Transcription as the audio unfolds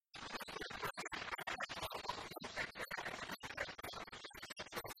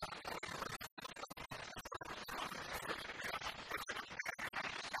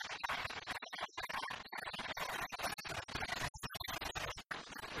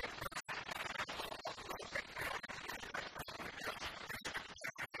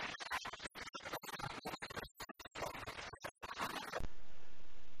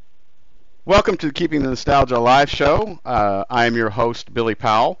Welcome to Keeping the Nostalgia Alive show. I am your host, Billy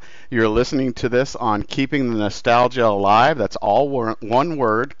Powell. You're listening to this on Keeping the Nostalgia Alive. That's all one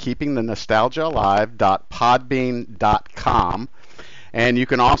word, keepingthenostalgiaalive.podbean.com. And you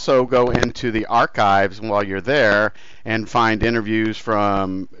can also go into the archives while you're there and find interviews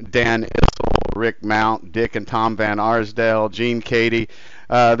from Dan Issel, Rick Mount, Dick and Tom Van Arsdale, Gene Cady.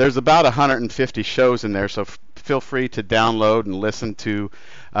 There's about 150 shows in there, so feel free to download and listen to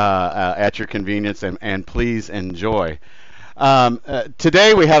at your convenience, and please enjoy.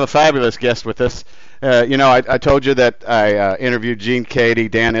 Today we have a fabulous guest with us. I told you that I interviewed Gene Cady,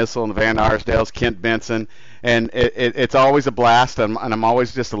 Dan Issel, and the Van Arsdales, Kent Benson, and it's always a blast, and I'm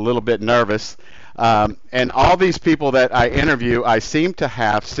always just a little bit nervous. And all these people that I interview, I seem to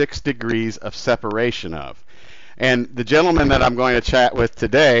have 6 degrees of separation of. And the gentleman that I'm going to chat with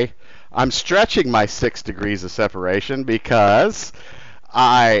today, I'm stretching my 6 degrees of separation because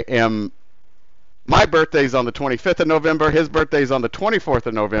my birthday's on the 25th of November, his birthday's on the 24th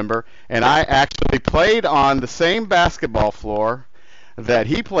of November, and I actually played on the same basketball floor that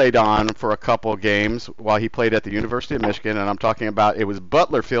he played on for a couple of games while he played at the University of Michigan, and I'm talking about, it was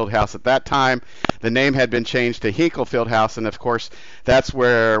Butler Fieldhouse at that time. The name had been changed to Hinkle Fieldhouse, and of course that's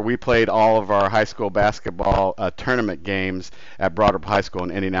where we played all of our high school basketball tournament games at Broadrup High School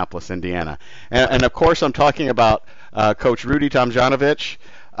in Indianapolis, Indiana. And of course I'm talking about Coach Rudy Tomjanovich.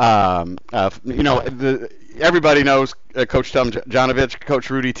 Everybody knows Coach Tomjanovich, Coach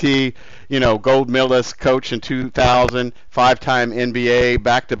Rudy T. Gold medalist coach in 2000, 5-time NBA,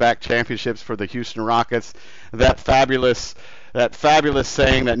 back-to-back championships for the Houston Rockets. That fabulous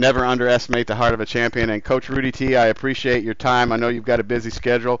saying that never underestimate the heart of a champion. And Coach Rudy T., I appreciate your time. I know you've got a busy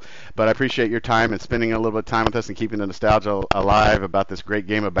schedule, but I appreciate your time and spending a little bit of time with us and keeping the nostalgia alive about this great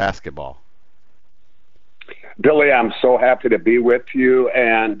game of basketball. Billy, I'm so happy to be with you,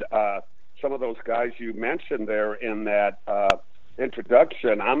 and some of those guys you mentioned there in that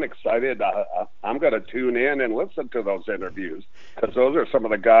introduction, I'm excited. I'm going to tune in and listen to those interviews because those are some of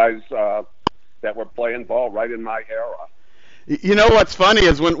the guys that were playing ball right in my era. You know what's funny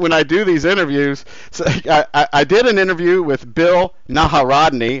is when I do these interviews, so I did an interview with Bill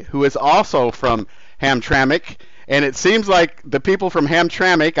Naharodny, who is also from Hamtramck. And it seems like the people from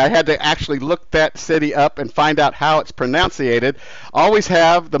Hamtramck, I had to actually look that city up and find out how it's pronunciated, always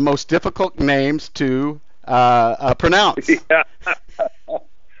have the most difficult names to pronounce. Yeah,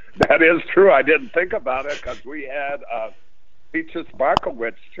 that is true. I didn't think about it because we had Peaches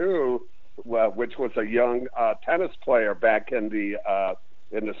Barkowitz, too, which was a young tennis player back in the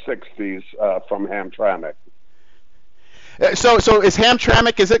 60s from Hamtramck. So is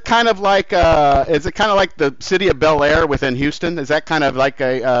Hamtramck? Is it kind of like the city of Bel Air within Houston? Is that kind of like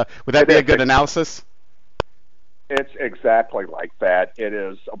would that be a good analysis? It's exactly like that. It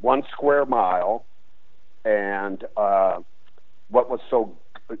is 1 square mile, and what was so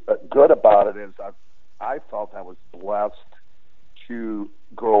good about it is I felt I was blessed to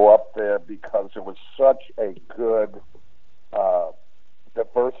grow up there because there was such a good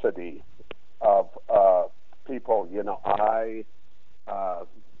diversity of people. I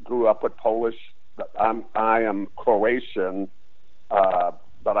grew up with Polish. I am Croatian,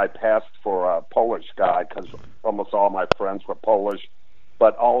 but I passed for a Polish guy because almost all my friends were Polish.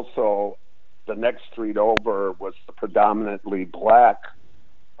 But also, the next street over was the predominantly black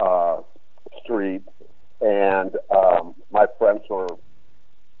street, and my friends were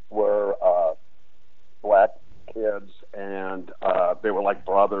black kids, and they were like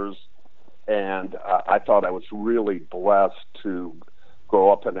brothers. And I thought I was really blessed to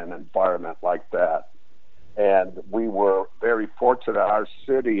grow up in an environment like that. And we were very fortunate. Our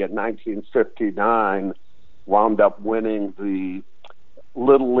city in 1959 wound up winning the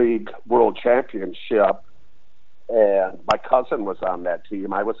Little League World Championship. And my cousin was on that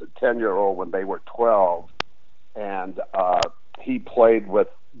team. I was a 10-year-old when they were 12. And he played with,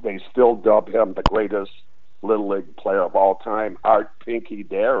 they still dub him the greatest Little League player of all time, Art Pinky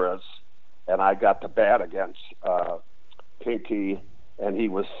Darris. And I got to bat against Pinky, and he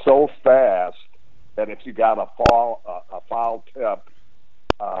was so fast that if you got a foul tip,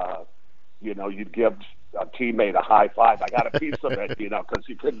 you'd give a teammate a high five. I got a piece of it, because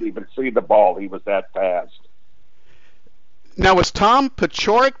you couldn't even see the ball. He was that fast. Now, was Tom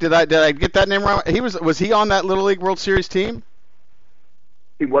Paciorek? Did I get that name wrong? Was he on that Little League World Series team?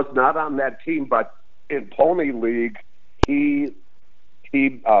 He was not on that team, but in Pony League, he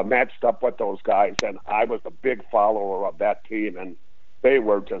matched up with those guys, and I was a big follower of that team, and they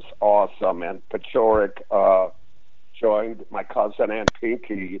were just awesome. And Paciorek joined my cousin and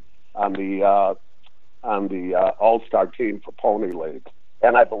Pinky on the All-Star team for Pony League.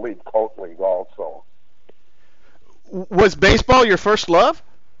 and I believe Coat League also. Was baseball your first love?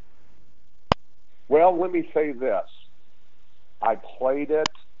 Well, let me say this. I played it,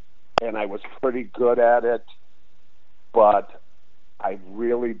 and I was pretty good at it, but I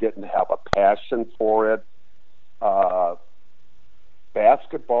really didn't have a passion for it. Uh,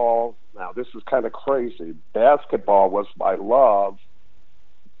 Basketball, now this is kind of crazy. Basketball was my love,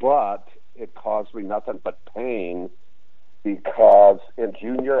 but it caused me nothing but pain because in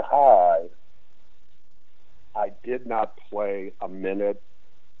junior high, I did not play a minute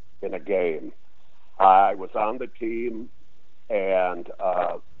in a game. I was on the team and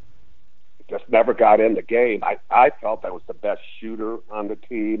just never got in the game. I felt I was the best shooter on the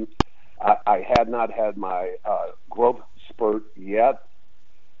team. I had not had my growth spurt yet,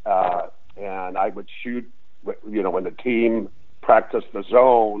 and I would shoot. When the team practiced the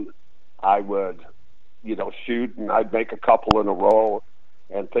zone, I would, shoot, and I'd make a couple in a row,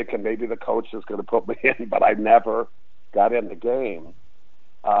 and thinking maybe the coach is going to put me in, but I never got in the game.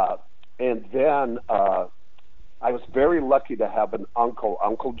 And then I was very lucky to have an uncle,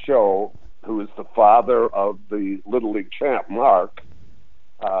 Uncle Joe, who is the father of the Little League champ, Mark.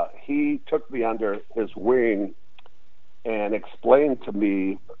 He took me under his wing and explained to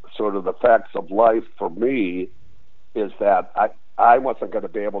me sort of the facts of life for me is that I wasn't going to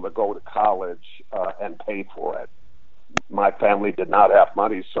be able to go to college and pay for it. My family did not have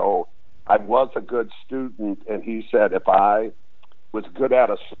money, so I was a good student, and he said if I was good at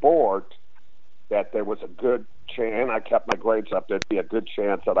a sport, that there was a good chance, and I kept my grades up, there'd be a good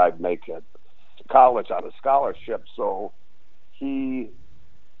chance that I'd make it to college on a scholarship. So he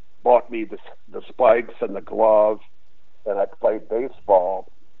bought me the spikes and the glove, and I played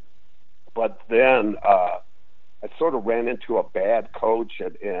baseball. But then I sort of ran into a bad coach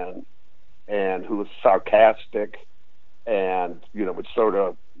and who was sarcastic and would sort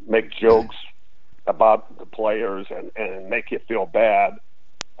of make jokes about the players and make you feel bad.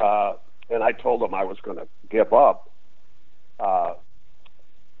 And I told him I was going to give up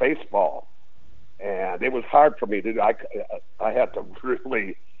baseball, and it was hard for me to do. I had to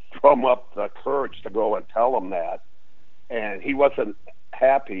really drum up the courage to go and tell him that, and he wasn't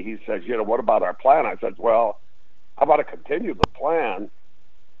happy. He says, what about our plan? I said, well, how about to continue the plan?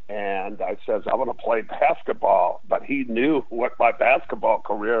 And I says, I want to play basketball. But he knew what my basketball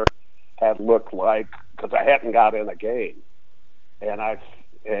career had looked like because I hadn't got in a game. And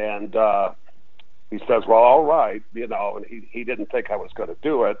he says, well, all right, and he didn't think I was going to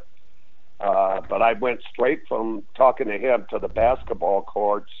do it. But I went straight from talking to him to the basketball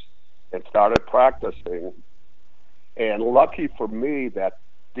courts and started practicing. And lucky for me that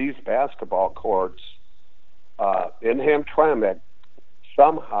these basketball courts in Hamtramck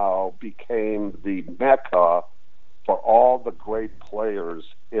somehow became the mecca for all the great players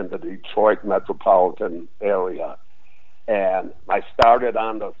in the Detroit metropolitan area. And I started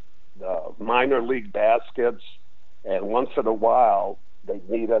on the minor league baskets, and once in a while they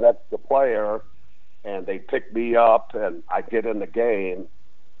need an extra player, and they pick me up, and I get in the game,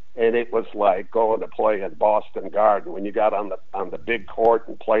 and it was like going to play in Boston Garden when you got on the big court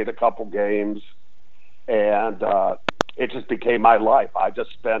and played a couple games, and it just became my life. I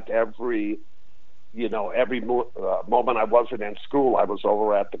just spent every moment I wasn't in school, I was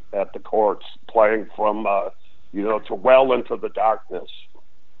over at the courts playing from to well into the darkness.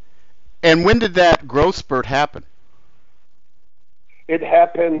 And when did that growth spurt happen? It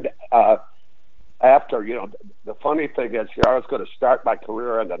happened after, the funny thing is, I was going to start my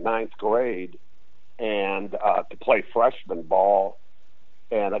career in the ninth grade and to play freshman ball,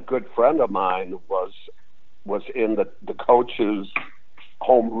 and a good friend of mine was in the coach's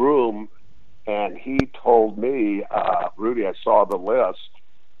home room, and he told me, Rudy, I saw the list.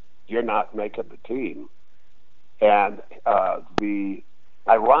 You're not making the team. And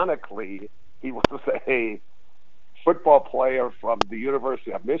ironically, he was a football player from the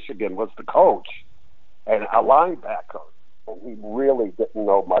University of Michigan, was the coach, and a linebacker. And he really didn't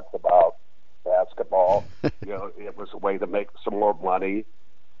know much about basketball. It was a way to make some more money.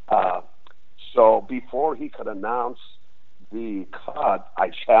 So before he could announce the cut, I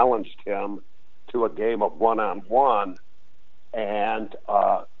challenged him to a game of one-on-one, and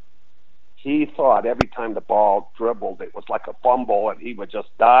he thought every time the ball dribbled, it was like a fumble, and he would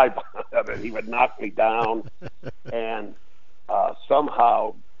just dive on it, and he would knock me down. And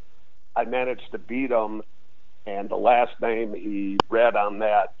somehow I managed to beat him, and the last name he read on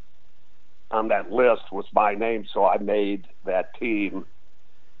that list was my name, so I made that team.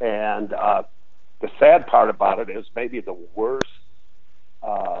 And the sad part about it is maybe the worst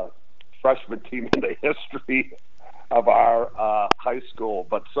freshman team in the history of our high school,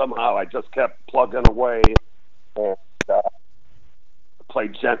 but somehow I just kept plugging away and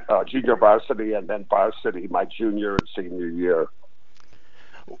played junior varsity and then varsity my junior and senior year.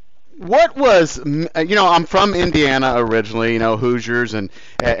 What was, I'm from Indiana originally, Hoosiers, and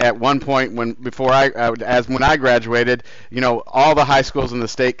at one point when I graduated, all the high schools in the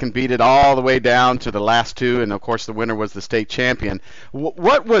state competed all the way down to the last two, and of course the winner was the state champion.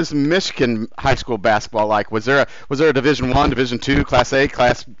 What was Michigan high school basketball like? Was there a Division I, Division II, Class A,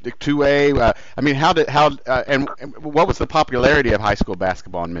 Class 2A? And what was the popularity of high school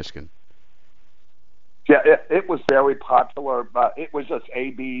basketball in Michigan? Yeah, it was very popular. It was just A,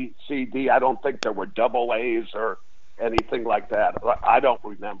 B, C, D. I don't think there were double A's or anything like that. I don't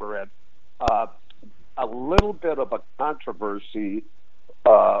remember it. A little bit of a controversy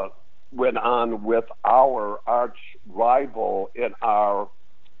went on with our arch rival in our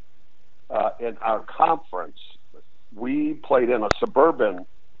conference. We played in a suburban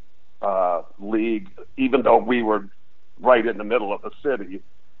league, even though we were right in the middle of the city.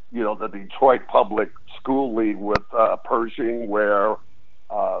 The Detroit Public School League with Pershing, where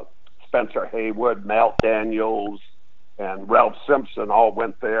Spencer Haywood, Mal Daniels, and Ralph Simpson all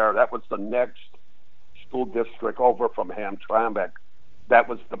went there. That was the next school district over from Hamtramck. That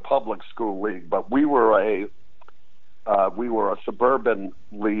was the public school league, but we were a suburban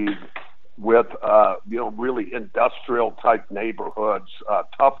league with really industrial type neighborhoods,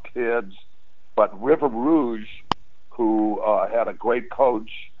 tough kids. But River Rouge, who had a great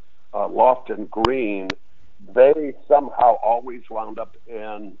coach, Lofton Green, they somehow always wound up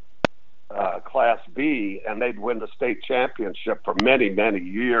in Class B, and they'd win the state championship for many, many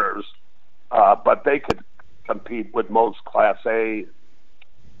years. But they could compete with most Class A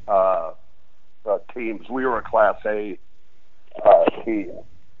teams. We were a Class A team.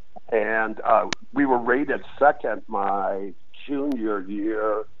 And we were rated second my junior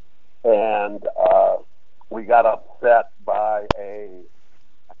year, and we got upset by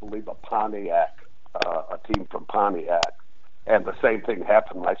I believe a Pontiac, a team from Pontiac. And the same thing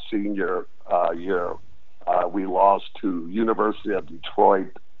happened my senior year. We lost to University of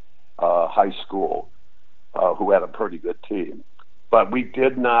Detroit High School, who had a pretty good team. But we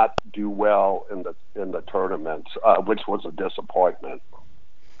did not do well in the tournaments, which was a disappointment.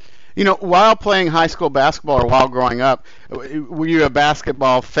 While playing high school basketball or while growing up, were you a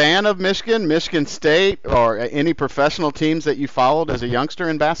basketball fan of Michigan State, or any professional teams that you followed as a youngster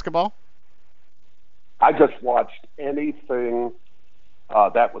in basketball? I just watched anything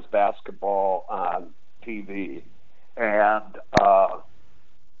that was basketball on TV. And,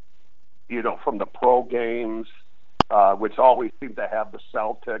 from the pro games, which always seemed to have the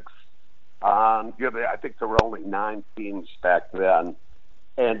Celtics on. I think there were only 9 teams back then.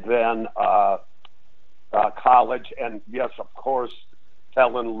 And then college, and yes, of course,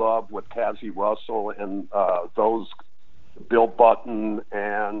 fell in love with Cazzie Russell and those Bill Button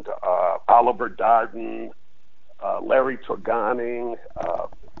and Oliver Darden, Larry Tregoning,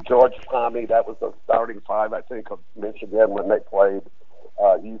 George Tommy. That was the starting five, I think, of Michigan when they played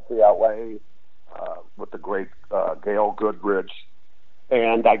UCLA with the great Gail Goodrich.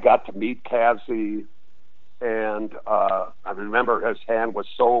 And I got to meet Cazzie. And I remember his hand was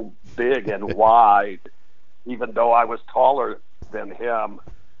so big and wide, even though I was taller than him,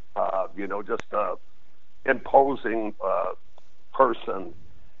 just an imposing person.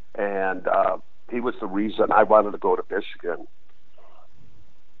 And he was the reason I wanted to go to Michigan.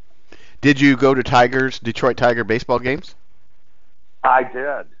 Did you go to Detroit Tiger baseball games? I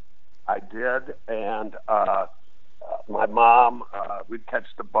did. And my mom, we'd catch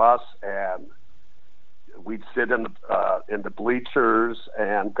the bus and we'd sit in the bleachers,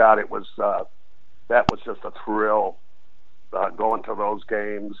 and God, that was just a thrill going to those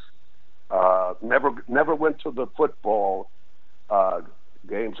games. Never went to the football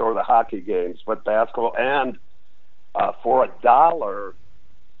games or the hockey games, but basketball. And for $1,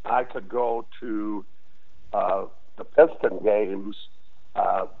 I could go to the Piston games.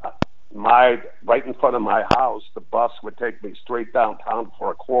 Right in front of my house, the bus would take me straight downtown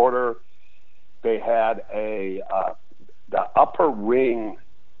for $0.25. They had the upper ring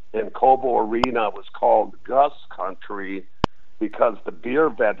in Cobo Arena was called Gus Country because the beer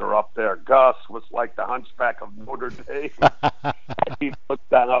vendor up there, Gus, was like the Hunchback of Notre Dame. He'd look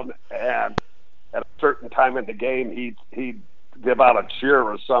down, and at a certain time in the game, he'd give out a cheer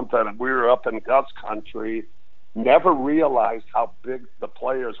or something, and we were up in Gus Country. Never realized how big the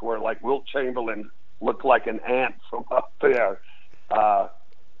players were. Like Wilt Chamberlain looked like an ant from up there.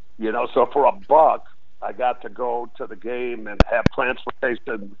 So for $1, I got to go to the game and have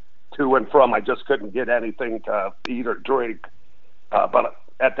transportation to and from. I just couldn't get anything to eat or drink. But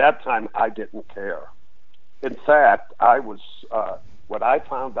at that time, I didn't care. In fact, when I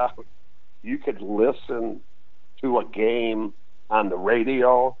found out you could listen to a game on the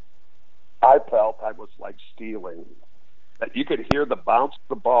radio, I felt I was like stealing. That you could hear the bounce of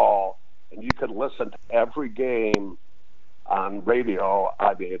the ball and you could listen to every game on radio.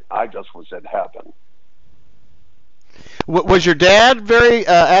 I mean, I just was in heaven. Was your dad very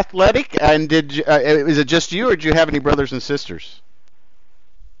athletic? And is it just you, or did you have any brothers and sisters?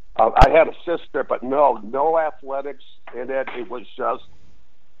 I had a sister, but no athletics in it. It was just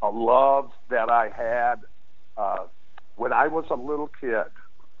a love that I had when I was a little kid.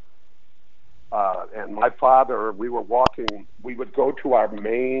 And my father, we would go to our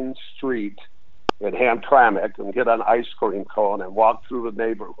main street in Hamtramck and get an ice cream cone and walk through the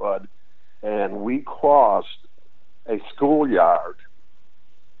neighborhood. And we crossed a schoolyard,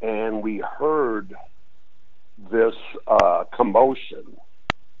 and we heard this commotion.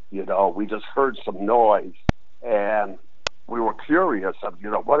 You know, we just heard some noise, and we were curious of,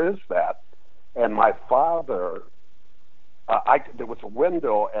 what is that? And my father, there was a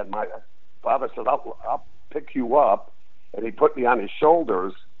window, and my father said, I'll pick you up. And he put me on his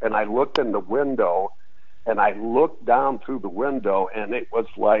shoulders, and I looked in the window, and I looked down through the window, and it was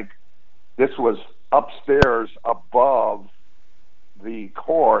like this was upstairs above the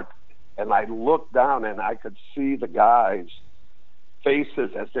court, and I looked down, and I could see the guys'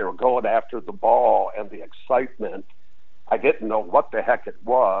 faces as they were going after the ball and the excitement. I didn't know what the heck it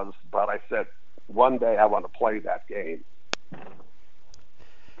was, but I said, one day I want to play that game.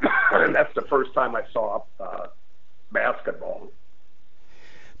 And that's the first time I saw basketball.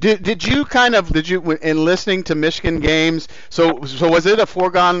 Did you in listening to Michigan games? So was it a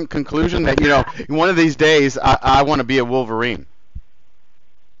foregone conclusion that one of these days I want to be a Wolverine?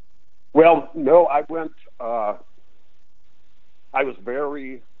 Well, no, I went. I was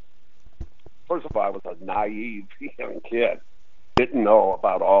first of all, I was a naive young kid. Didn't know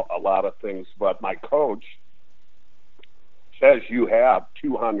about a lot of things, but my coach says you have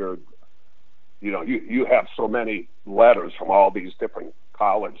 200. You have so many letters from all these different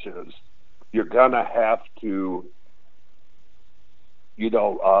colleges. You're gonna have to,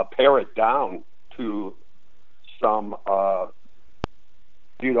 pare it down to some, a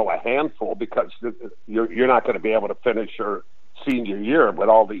handful, because you're not going to be able to finish your senior year with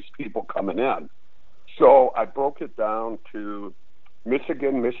all these people coming in. So I broke it down to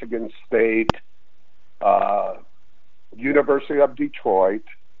Michigan, Michigan State, University of Detroit,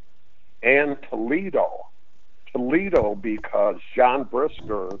 and Toledo. Toledo because John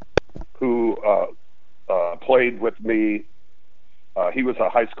Brisker, who played with me, he was a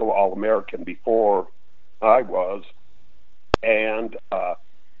high school All-American before I was, and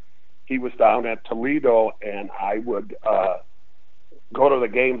he was down at Toledo, and I would go to the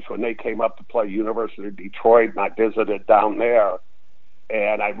games when they came up to play University of Detroit, and I visited down there,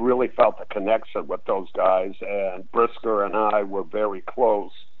 and I really felt the connection with those guys, and Brisker and I were very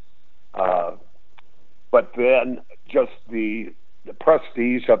close. But then just the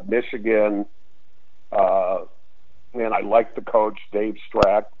prestige of Michigan, and I liked the coach, Dave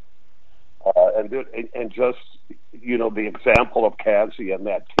Strack, and just, the example of Cassie and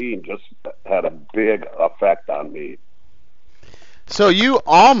that team just had a big effect on me. So you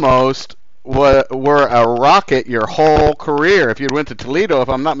almost were a Rocket your whole career. If you went to Toledo, if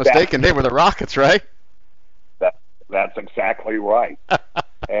I'm not mistaken, they were the Rockets, right? That's exactly right.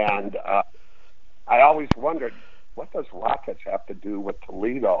 And I always wondered, what does Rockets have to do with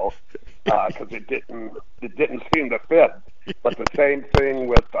Toledo? Because it didn't seem to fit. But the same thing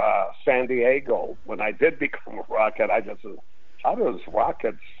with San Diego. When I did become a Rocket, I just said, how does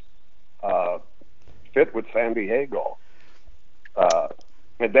Rockets fit with San Diego?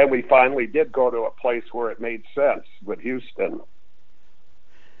 And then we finally did go to a place where it made sense with Houston.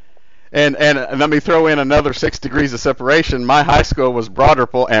 And let me throw in another 6 degrees of separation. My high school was Broad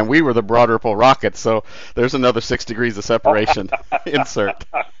Ripple, and we were the Broad Ripple Rockets. So there's another 6 degrees of separation. Insert.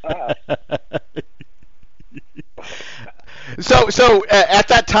 So at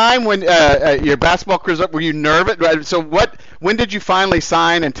that time when your basketball career was up, were you nervous? So when did you finally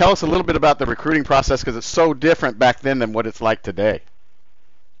sign? And tell us a little bit about the recruiting process, because it's so different back then than what it's like today.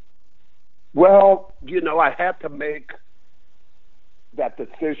 Well, I had to make that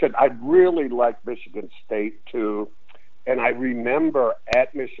decision. I really liked Michigan State too, and I remember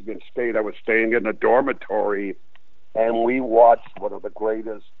at Michigan State I was staying in a dormitory, and we watched one of the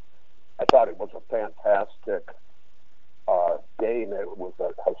greatest. I thought it was a fantastic game. It was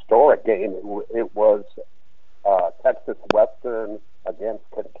a historic game. It was Texas Western against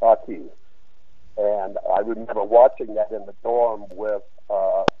Kentucky. And I remember watching that in the dorm with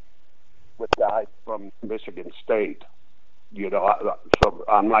guys from Michigan State. You know, so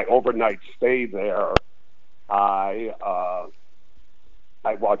on my overnight stay there, I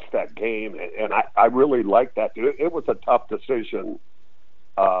watched that game, and I really liked that. It was a tough decision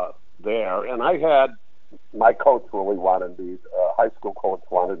there, and I had my coach really wanted me. High school coach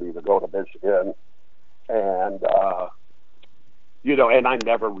wanted me to go to Michigan, and you know, and I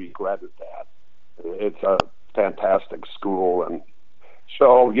never regretted that. It's a fantastic school, and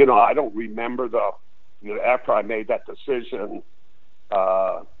so you know, I don't remember after I made that decision.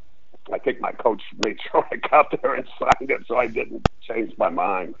 I think my coach made sure I got there and signed it, so I didn't change my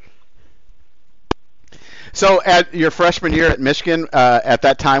mind. So, at your freshman year at Michigan, at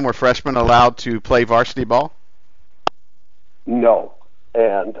that time, were freshmen allowed to play varsity ball? No,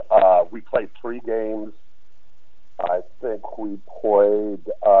 and we played 3 games. I think we played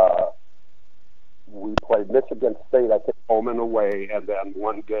Michigan State, I think, home and away, and then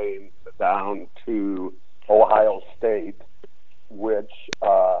 1 game down to Ohio State, which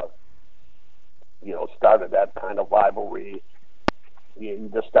you know, started that kind of rivalry. You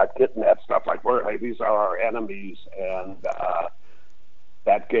just start getting that stuff like, hey, these are our enemies, and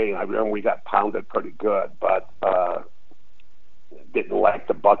that game, I remember we got pounded pretty good, but didn't like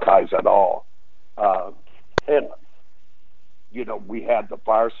the Buckeyes at all. And you know, we had the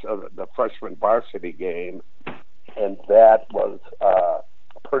freshman varsity game, and that was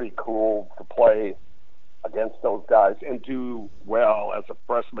pretty cool to play against those guys and do well as a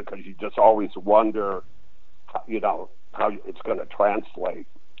freshman, because you just always wonder, you know, how it's going to translate.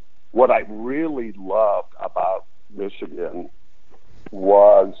 What I really loved about Michigan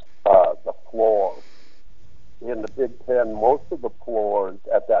was the floor. In the Big Ten, most of the floors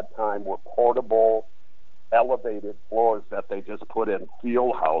at that time were portable, elevated floors that they just put in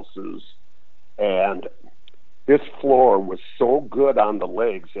field houses, and this floor was so good on the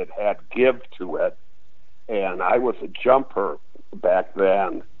legs, it had give to it. And I was a jumper back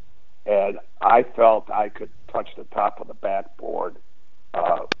then, and I felt I could touch the top of the backboard.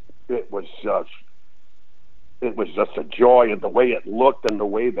 It was just a joy, and the way it looked and the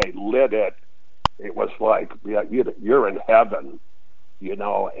way they lit it, it was like, yeah, you're in heaven, you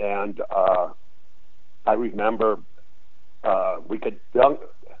know. And I remember we could dunk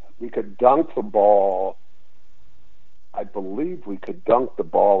the ball. I believe we could dunk the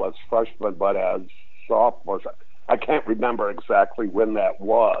ball as freshmen, but as sophomores, I can't remember exactly when that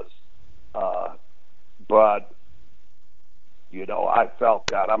was. But you know, I felt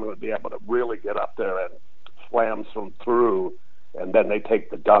that I'm going to be able to really get up there and slam some through, and then they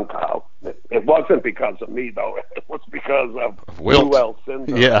take the dunk out. It wasn't because of me, though. It was because of Will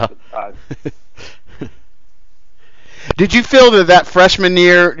Cinder. Yeah. Did you feel that freshman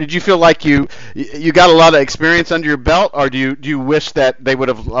year? Did you feel like you got a lot of experience under your belt, or do you wish that they would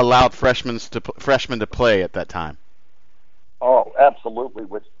have allowed freshmen to play at that time? Oh, absolutely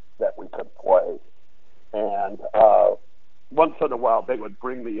wish that we could play. And once in a while, they would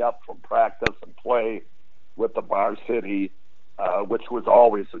bring me up from practice and play with the varsity, which was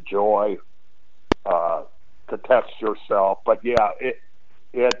always a joy to test yourself. But yeah, it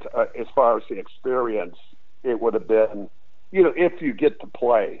as far as the experience, it would have been, you know, if you get to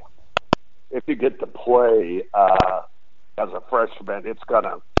play as a freshman, it's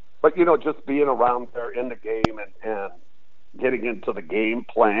gonna. But you know, just being around there in the game and getting into the game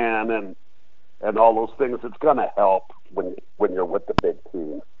plan and all those things, it's gonna help when you're with the big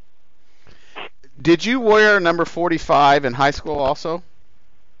team. Did you wear number 45 in high school also?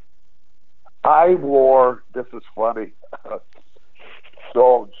 I wore. This is funny.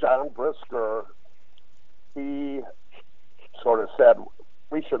 So John Brisker, he sort of said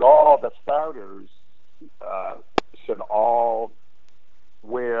the starters should all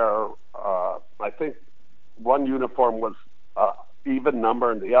wear, I think one uniform was even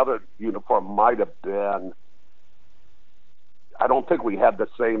number and the other uniform might have been, I don't think we had the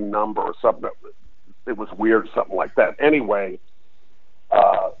same number or something. It was weird, something like that. Anyway,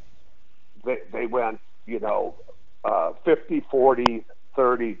 they went, you know, 50, 40,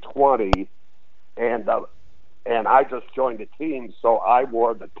 30, 20, and I just joined the team, so I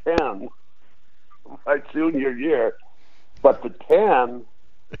wore the 10 my junior year. But the 10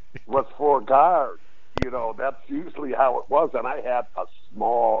 was for guard. You know, that's usually how it was. And I had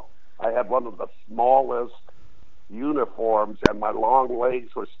one of the smallest uniforms, and my long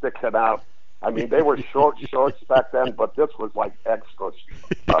legs were sticking out. I mean, they were shorts back then, but this was like extra.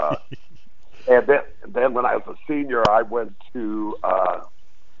 And then when I was a senior, I went to, I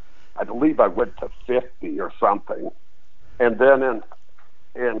believe I went to 50 or something. And then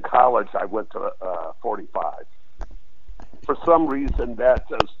in college, I went to 45. For some reason, that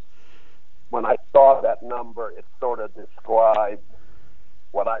just, when I saw that number, it sort of described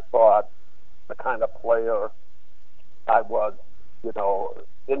what I thought the kind of player I was,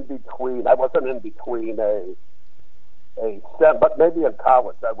 in between. I wasn't in between a center, but maybe in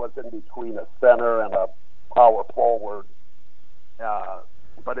college I was in between a center and a power forward.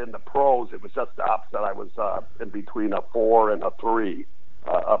 But in the pros, it was just the opposite. I was in between a 4 and a 3,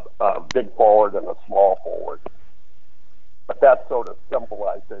 a big forward and a small forward. But that sort of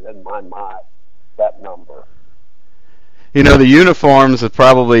symbolized it in my mind, that number. The uniforms have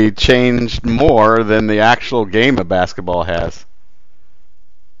probably changed more than the actual game of basketball has.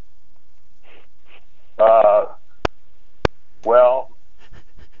 Well,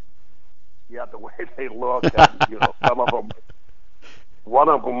 yeah, the way they look, and, some of them. One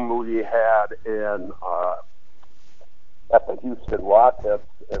of them we had at the Houston Rockets,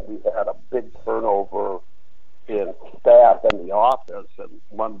 and we had a big turnover in staff in the office. And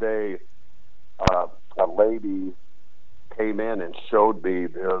one day, a lady came in and showed me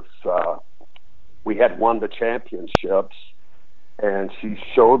this. We had won the championships, and she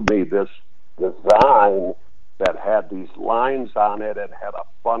showed me this design that had these lines on it and had a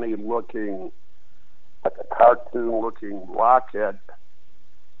funny looking, like a cartoon looking rocket,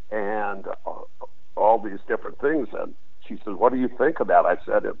 and all these different things. And she said, "What do you think of that?" I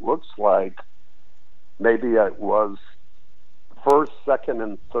said, "It looks like maybe it was first, second,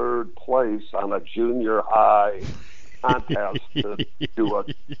 and third place on a junior high contest to do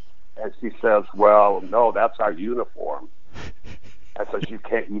it." And she says, "Well, no, that's our uniform." I said, "You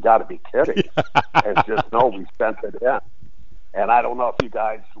got to be kidding." And she says, "No, we sent it in." And I don't know if you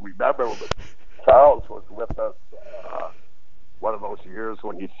guys remember, but Charles was with us one of those years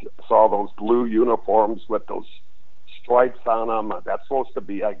when you saw those blue uniforms with those stripes on them. That's supposed to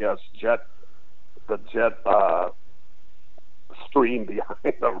be, I guess, the jet stream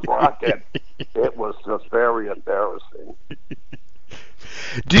behind the rocket. It was just very embarrassing.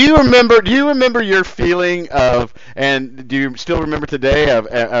 Do you remember your feeling of, and do you still remember today of,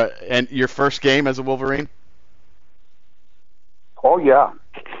 and your first game as a Wolverine? Oh yeah.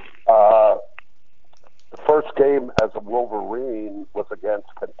 The first game as a Wolverine was against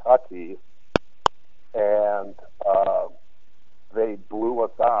Kentucky, and they blew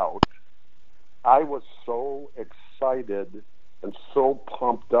us out. I was so excited and so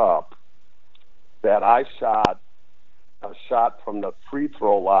pumped up that I shot a shot from the free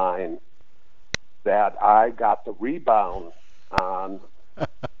throw line that I got the rebound on,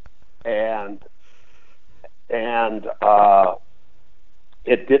 and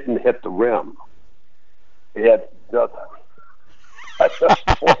it didn't hit the rim. It just, I just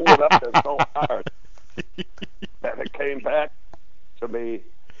pulled it up there so hard that it came back to me.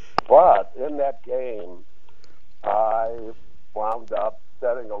 But in that game, I wound up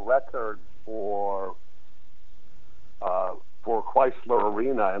setting a record for Chrysler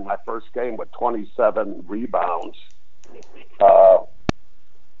Arena in my first game with 27 rebounds.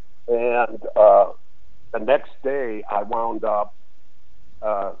 And the next day, I wound up,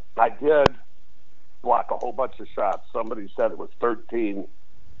 I did block a whole bunch of shots. Somebody said it was 13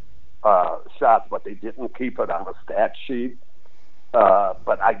 shots, but they didn't keep it on a stat sheet.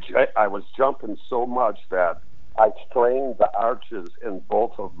 But I was jumping so much that I strained the arches in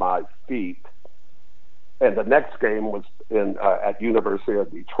both of my feet. And the next game was at University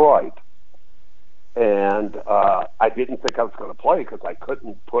of Detroit. And I didn't think I was going to play because I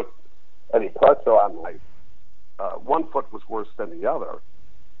couldn't put any pressure on my one foot was worse than the other.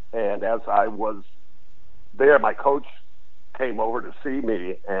 And as I was there, my coach came over to see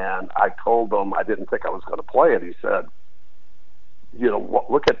me, and I told him I didn't think I was going to play. And he said,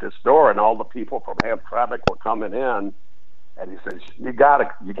 look at this door, and all the people from Hamtramck were coming in. And he says, you gotta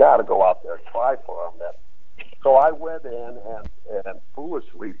go out there and try for him. So I went in and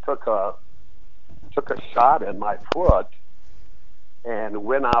foolishly took a shot in my foot and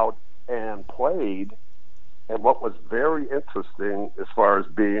went out and played. And what was very interesting as far as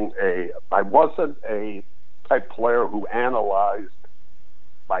being I wasn't a type player who analyzed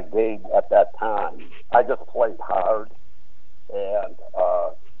my game at that time. I just played hard and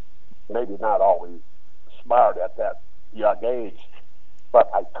maybe not always smart at that young age, but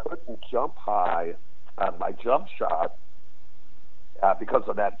I couldn't jump high on my jump shot because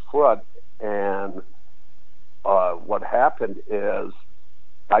of that foot. And what happened is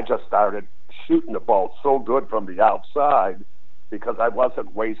I just started shooting the ball so good from the outside because I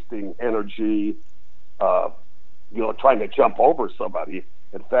wasn't wasting energy, trying to jump over somebody.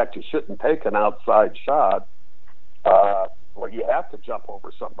 In fact, you shouldn't take an outside shot where you have to jump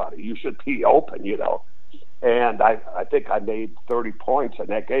over somebody. You should be open, you know. And I think I made 30 points in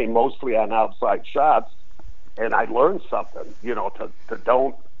that game, mostly on outside shots. And I learned something, you know, to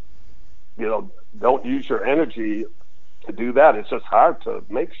don't, you know, don't use your energy to do that. It's just hard to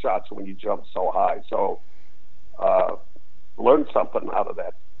make shots when you jump so high. So learn something out of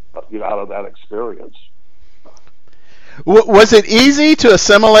that, you know, out of that experience. Was it easy to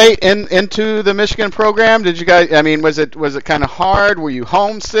assimilate into the Michigan program? Did you guys? I mean, was it kind of hard? Were you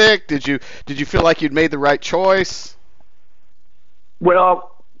homesick? Did you feel like you'd made the right choice?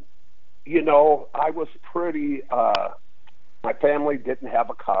 Well, you know, I was pretty. My family didn't have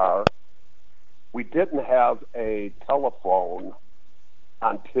a car. We didn't have a telephone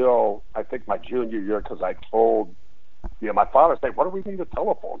until I think my junior year, because I told, you know, my father said, "What do we need a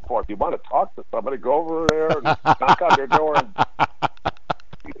telephone for? If you want to talk to somebody, go over there and knock on their door." And,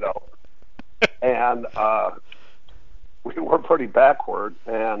 you know, and we were pretty backward,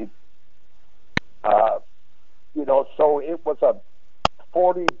 and you know, so it was a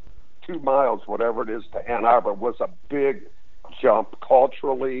 42 miles, whatever it is, to Ann Arbor was a big jump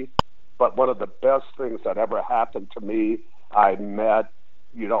culturally, but one of the best things that ever happened to me. I met,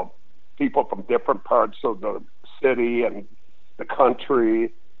 you know, people from different parts of the city and the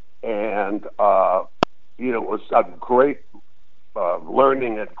country, and you know, it was a great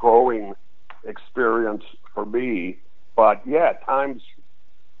learning and growing experience for me. But yeah, at times,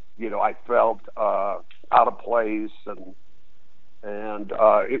 you know, I felt out of place, and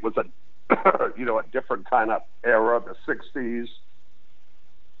it was a you know, a different kind of era, the '60s.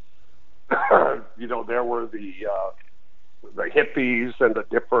 You know, there were the hippies and the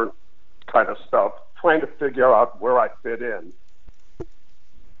different kind of stuff, trying to figure out where I fit in.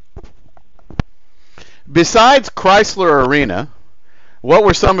 Besides Chrysler Arena, what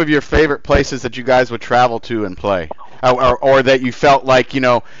were some of your favorite places that you guys would travel to and play, or that you felt like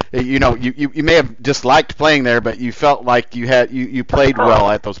you may have disliked playing there, but you felt like you played well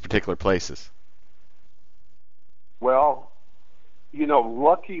at those particular places? Well, you know,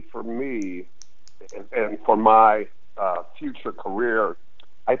 lucky for me and for my future career,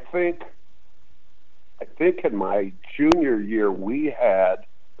 I think in my junior year we had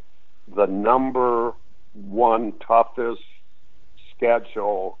the number one toughest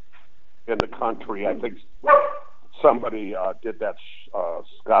schedule in the country. I think somebody did that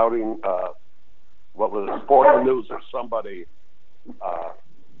scouting. What was it, Sporting News or somebody?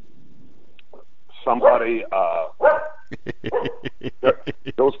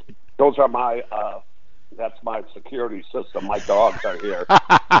 Those are my. That's my security system. My dogs are here.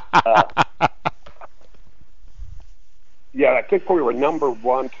 Yeah, I think we were number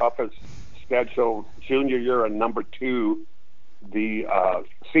one toughest schedule junior year, and number two the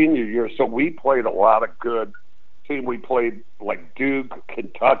senior year. So we played a lot of good team. We played like Duke,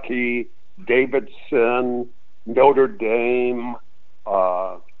 Kentucky, Davidson, Notre Dame,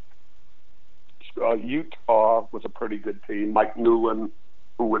 Utah was a pretty good team. Mike Newland,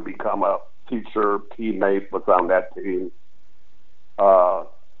 who would become a future teammate, was on that team.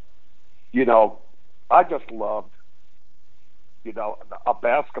 You know, I just loved, you know, a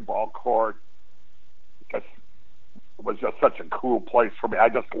basketball court just was just such a cool place for me. I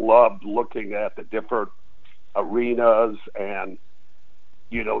just loved looking at the different arenas, and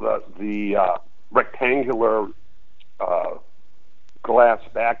you know, the rectangular glass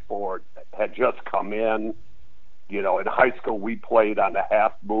backboard had just come in. You know, in high school we played on the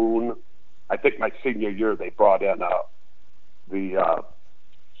half moon. I think my senior year they brought in the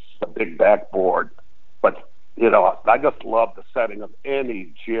big backboard, but you know, I just love the setting of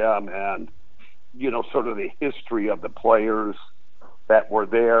any gym, and you know, sort of the history of the players that were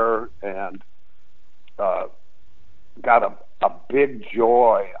there, and got a big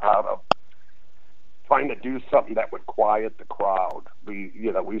joy out of trying to do something that would quiet the crowd. We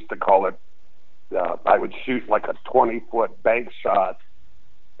used to call it. I would shoot like a 20-foot bank shot,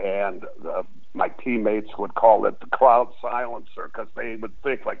 and my teammates would call it the crowd silencer, because they would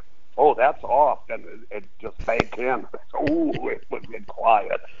think like, "Oh, that's off," and it just bank in. Oh, it would get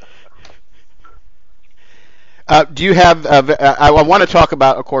quiet. Do you have? I want to talk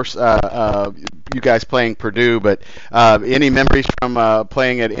about, of course, you guys playing Purdue, but any memories from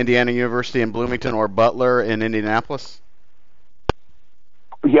playing at Indiana University in Bloomington or Butler in Indianapolis?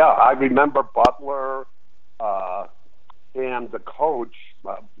 Yeah, I remember Butler and the coach.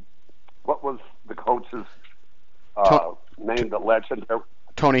 What was the coach's name? The legend.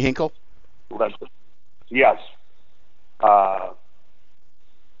 Tony Hinkle. Legend. Yes.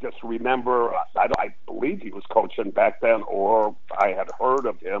 Just remember, I believe he was coaching back then, or I had heard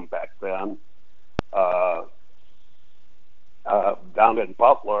of him back then. down in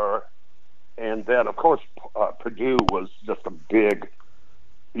Butler. And then, of course, Purdue was just a big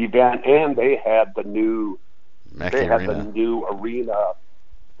event, and they had the new arena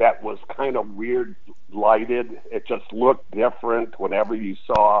that was kind of weird lighted. It just looked different whenever you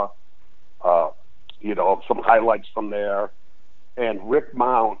saw, some highlights from there. And Rick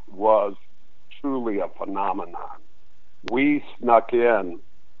Mount was truly a phenomenon. We snuck in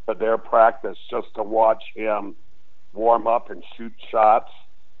to their practice just to watch him warm up and shoot shots,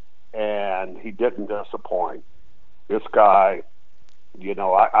 and he didn't disappoint. This guy,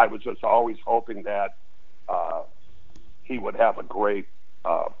 I was just always hoping that he would have a great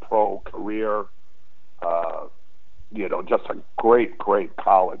pro career. Just a great, great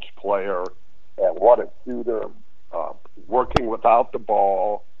college player, and what a shooter, working without the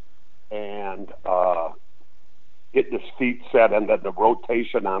ball, and getting his feet set, and then the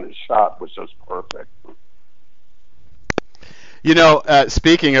rotation on his shot was just perfect.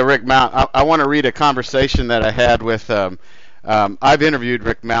 Speaking of Rick Mount, I want to read a conversation that I had with. I've interviewed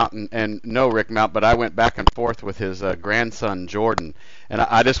Rick Mount and know Rick Mount, but I went back and forth with his grandson Jordan, and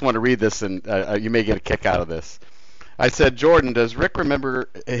I just want to read this, and you may get a kick out of this. I said, Jordan, does Rick remember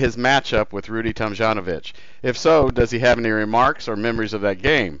his matchup with Rudy Tomjanovich? If so, does he have any remarks or memories of that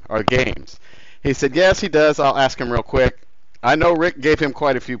game or games? He said, yes, he does. I'll ask him real quick. I know Rick gave him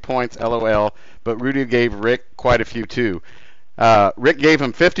quite a few points, LOL, but Rudy gave Rick quite a few too. Rick gave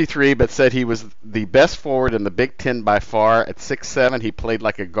him 53, but said he was the best forward in the Big Ten by far. At 6'7", he played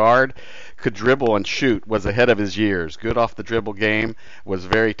like a guard, could dribble and shoot, was ahead of his years. Good off the dribble game, was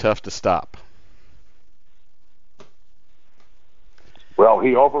very tough to stop. Well,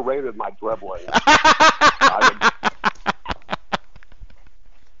 he overrated my dribbling.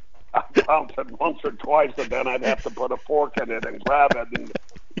 I counted once or twice, and then I'd have to put a fork in it and grab it and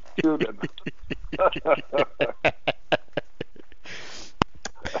shoot it.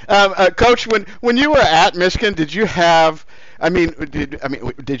 Coach, when you were at Michigan, did you have? I'm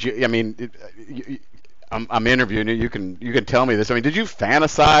interviewing you. You can tell me this. Did you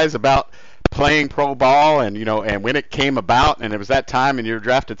fantasize about playing pro ball, and when it came about, and it was that time, and you were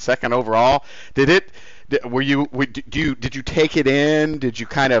drafted second overall? Did you take it in? Did you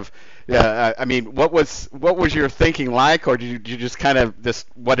kind of? What was your thinking like, or did you just kind of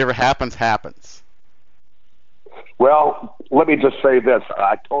whatever happens? Well, let me just say this.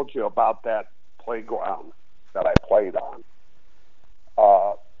 I told you about that playground that I played on.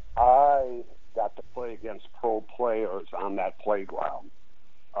 I got to play against pro players on that playground.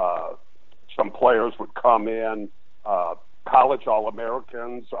 Some players would come in, college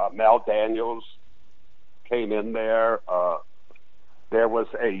All-Americans. Mal Daniels came in there. There was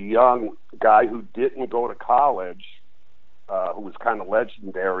a young guy who didn't go to college, who was kind of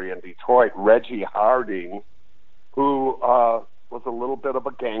legendary in Detroit, Reggie Harding, who was a little bit of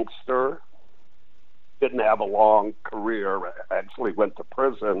a gangster, didn't have a long career, actually went to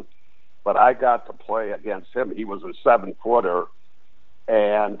prison, but I got to play against him. He was a 7-footer,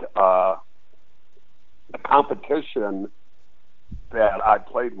 and the competition that I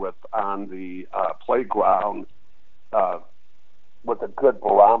played with on the playground was a good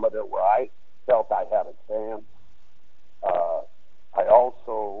barometer where I felt I had a chance. I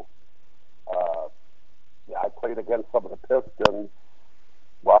also I played against some of the Pistons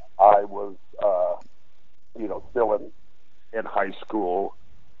while I was still in high school,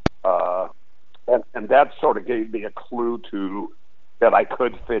 and that sort of gave me a clue to that I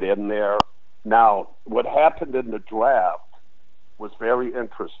could fit in there. Now, what happened in the draft was very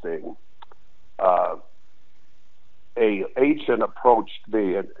interesting. A agent approached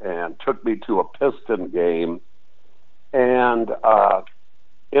me and took me to a Piston game, and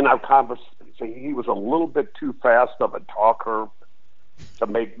in our conversation, he was a little bit too fast of a talker to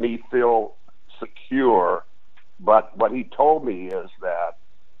make me feel secure. But what he told me is that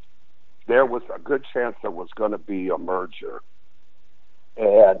there was a good chance there was going to be a merger.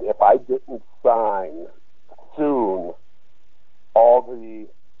 And if I didn't sign soon, all the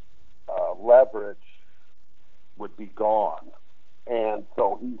leverage would be gone. And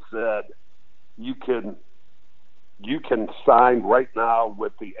so he said, you can sign right now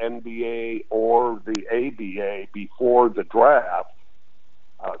with the NBA or the ABA before the draft.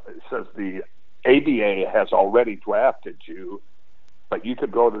 It says the ABA has already drafted you, but you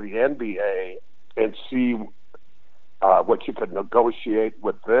could go to the NBA and see what you could negotiate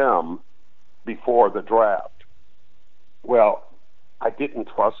with them before the draft. Well, I didn't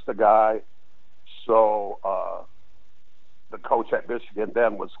trust the guy, so the coach at Michigan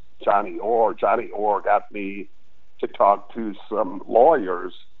then was Johnny Orr. Johnny Orr got me to talk to some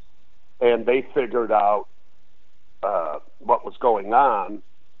lawyers, and they figured out what was going on,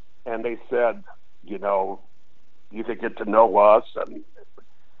 and they said, you know, you could get to know us, and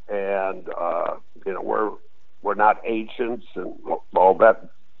you know, we're not agents and all that,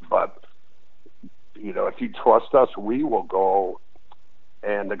 but you know, if you trust us, we will go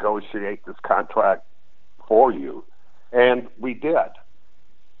and negotiate this contract for you. And we did.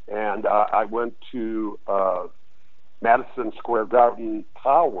 And I went to Madison Square Garden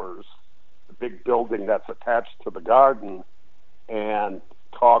Towers, the big building that's attached to the garden, and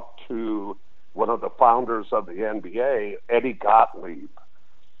talked to one of the founders of the NBA, Eddie Gottlieb,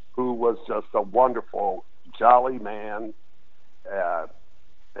 who was just a wonderful, jolly man.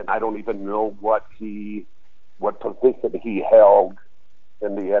 And I don't even know what position he held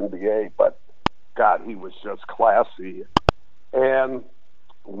in the NBA, but God, he was just classy. And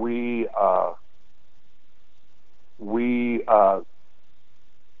we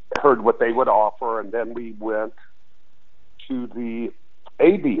heard what they would offer, and then we went to the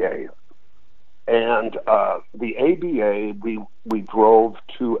ABA. And the ABA, we drove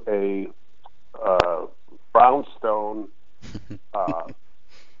to a brownstone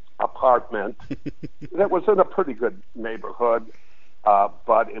apartment that was in a pretty good neighborhood,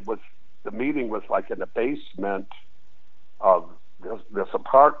 but the meeting was like in the basement of this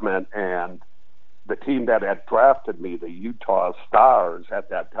apartment, and the team that had drafted me, the Utah Stars at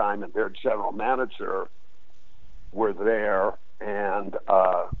that time, and their general manager were there, and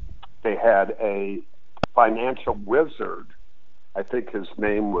they had a financial wizard. I think his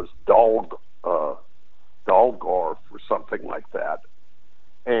name was Dolgorf or something like that.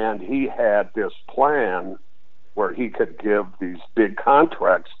 And he had this plan where he could give these big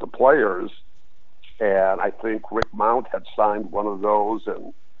contracts to players. And I think Rick Mount had signed one of those,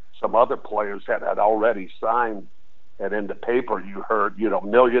 and some other players had already signed. And in the paper, you heard, you know, $1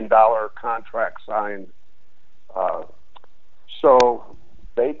 million contract signed. So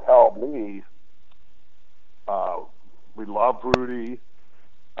they tell me, we love Rudy.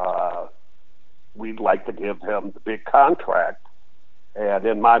 We'd like to give him the big contract. And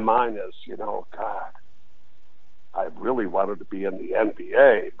in my mind is, you know, God, I really wanted to be in the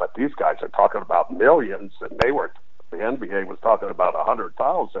NBA, but these guys are talking about millions, and the NBA was talking about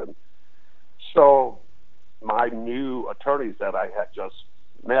 100,000. So my new attorneys that I had just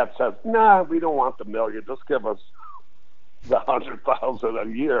met said, nah, we don't want the million. Just give us the 100,000 a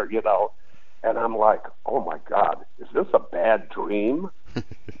year, you know. And I'm like, oh my God, is this a bad dream?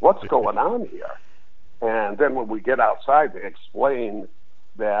 What's going on here? And then when we get outside, they explain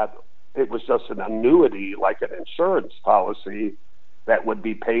that it was just an annuity, like an insurance policy that would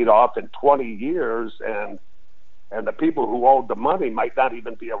be paid off in 20 years, and the people who owed the money might not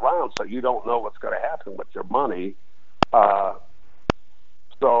even be around, so you don't know what's going to happen with your money.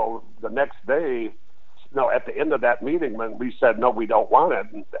 So the next day, at the end of that meeting, when we said, no, we don't want it,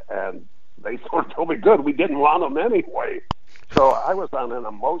 and they sort of told me, good, we didn't want them anyway. So I was on an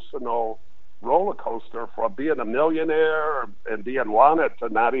emotional roller coaster from being a millionaire and being wanted to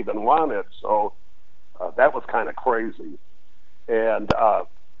not even wanted. So that was kind of crazy. And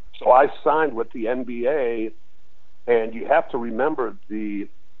so I signed with the NBA, and you have to remember the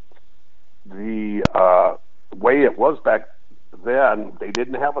way it was back then. They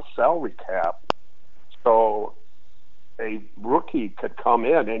didn't have a salary cap, so a rookie could come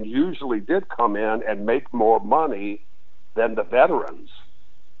in, and usually did come in and make more money than the veterans.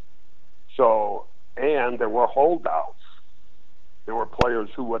 So, and there were holdouts. There were players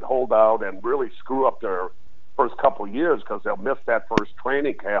who would hold out and really screw up their first couple of years because they'll miss that first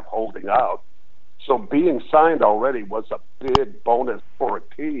training camp holding out. So being signed already was a big bonus for a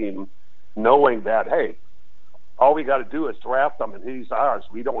team, knowing that, hey, all we got to do is draft him and he's ours.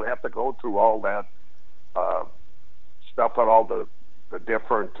 We don't have to go through all that stuff on all the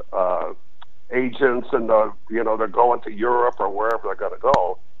different agents and they're going to Europe or wherever they're going to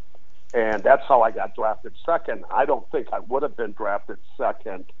go. And that's how I got drafted second. I don't think I would have been drafted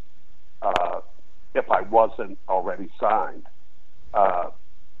second if I wasn't already signed.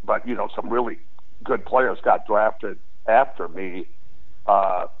 But, some really good players got drafted after me.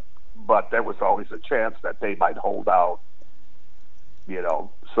 But there was always a chance that they might hold out,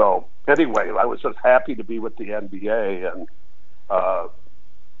 So anyway, I was just happy to be with the NBA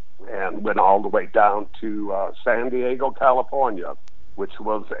and went all the way down to San Diego, California, which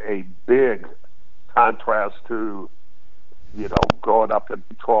was a big contrast to, growing up in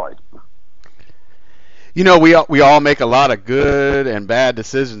Detroit. We all make a lot of good and bad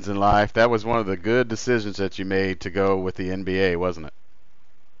decisions in life. That was one of the good decisions that you made to go with the NBA, wasn't it?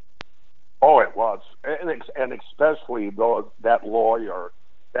 Oh, it was, and especially though that lawyer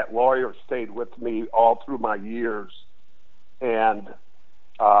that lawyer stayed with me all through my years, and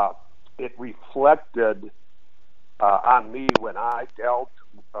uh, it reflected on me when I dealt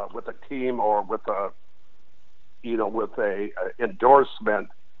with a team or with a endorsement,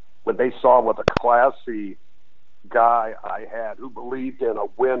 when they saw what a classy guy I had who believed in a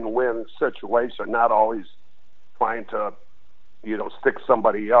win-win situation, not always trying to stick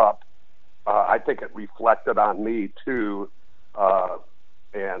somebody up. I think it reflected on me too,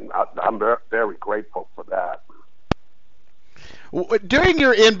 and I'm very grateful for that. During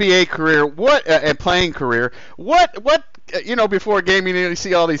your NBA career, what and playing career, what before a game, you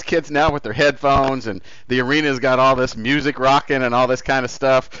see all these kids now with their headphones and the arena's got all this music rocking and all this kind of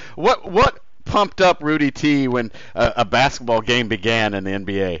stuff. What pumped up Rudy T when a basketball game began in the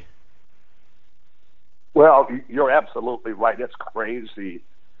NBA? Well, you're absolutely right. It's crazy.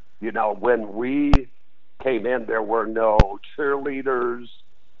 When we came in, there were no cheerleaders,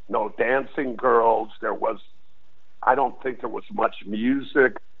 no dancing girls. I don't think there was much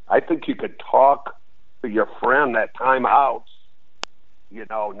music. I think you could talk to your friend at timeouts.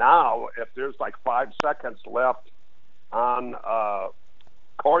 Now if there's like 5 seconds left on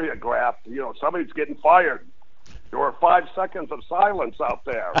choreographed, somebody's getting fired. There were 5 seconds of silence out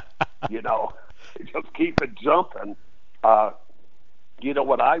there. You know, just keep it jumping.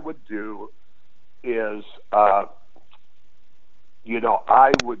 What I would do is, I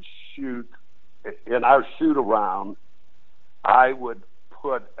would shoot in our shoot around. I would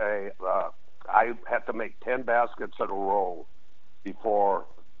put I had to make 10 baskets in a row before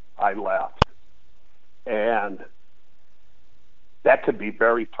I left, and that could be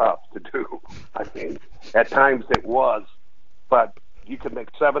very tough to do. I mean, at times it was, but you could make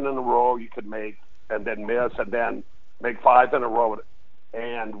 7 in a row. You could make and then miss, and then make 5 in a row.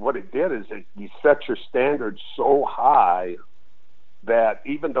 And what it did is you set your standards so high that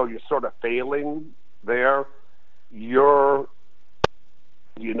even though you're sort of failing there, you're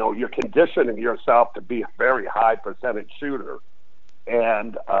conditioning yourself to be a very high percentage shooter.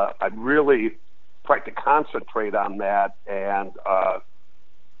 And I really tried to concentrate on that. And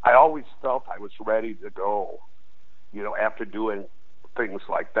I always felt I was ready to go, after doing things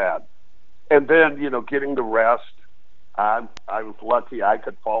like that. And then, getting the rest. I was lucky I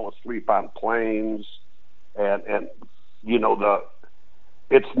could fall asleep on planes, and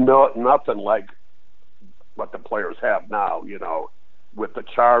it's nothing like what the players have now, with the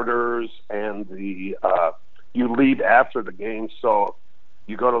charters and the you leave after the game, so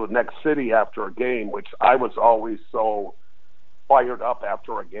you go to the next city after a game, which I was always so fired up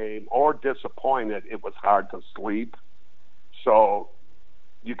after a game or disappointed, it was hard to sleep. So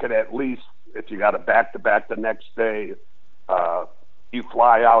you could at least, if you got a back-to-back the next day, you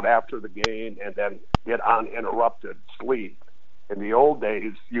fly out after the game and then get uninterrupted sleep. In the old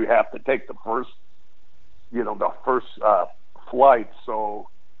days, you have to take the first flight, so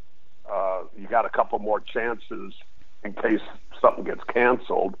you got a couple more chances in case something gets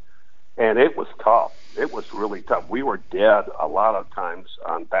canceled. And it was tough. It was really tough. We were dead a lot of times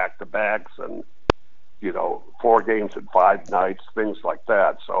on back-to-backs and, 4 games in 5 nights, things like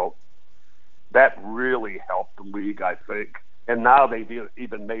that. So that really helped the league, I think. And now they've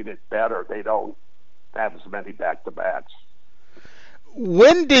even made it better. They don't have as many back-to-backs.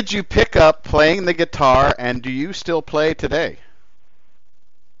 When did you pick up playing the guitar, and do you still play today?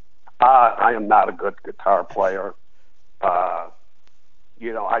 I am not a good guitar player.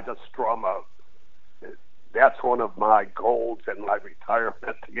 I just strum that's one of my goals in my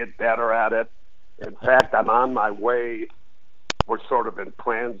retirement, to get better at it. In fact, I'm on my way. We're sort of in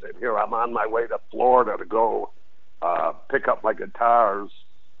transit here. I'm on my way to Florida to go pick up my guitars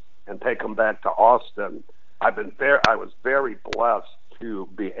and take them back to Austin. I was very blessed to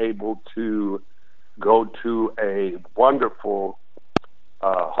be able to go to a wonderful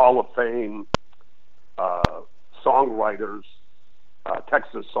Hall of Fame songwriters,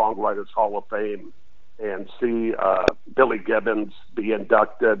 Texas Songwriters Hall of Fame, and see Billy Gibbons be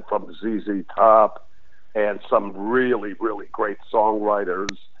inducted from ZZ Top, and some really, really great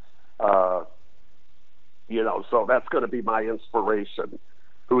songwriters. So that's going to be my inspiration.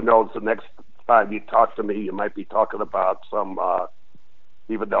 Who knows, the next time you talk to me, you might be talking about some,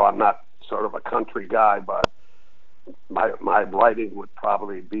 even though I'm not sort of a country guy, but my writing would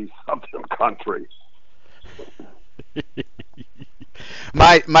probably be something country.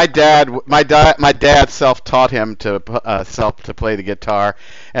 My dad self-taught him to play the guitar,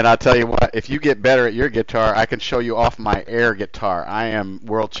 and I'll tell you what, if you get better at your guitar, I can show you off my air guitar. I am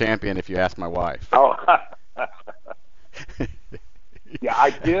world champion if you ask my wife. Oh, yeah, I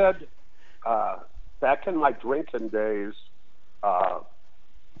did. Back in my drinking days,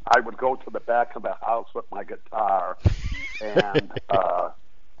 I would go to the back of the house with my guitar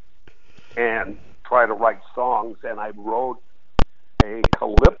and try to write songs. And I wrote a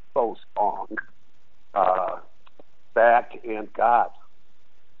calypso song back in, God,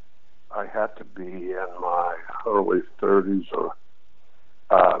 I had to be in my early 30s or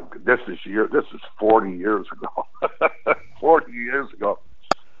this is 40 years ago. 40 years ago,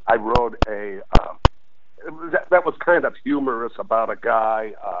 I wrote that was kind of humorous about a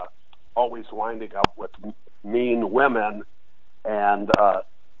guy always winding up with mean women, and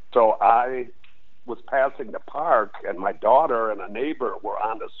so I was passing the park, and my daughter and a neighbor were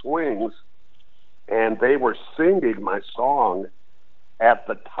on the swings, and they were singing my song at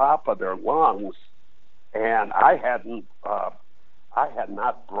the top of their lungs, and I had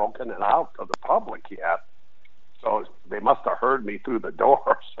not broken it out to the public yet, so they must have heard me through the door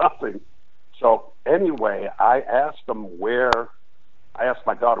or something. So anyway, I asked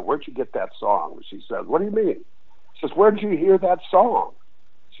my daughter, "Where'd you get that song?" She said, "What do you mean?" She says, "Where'd you hear that song?"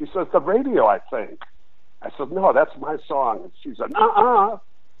 She says, "The radio, I think." I said, "No, that's my song." And she said, "Uh-uh."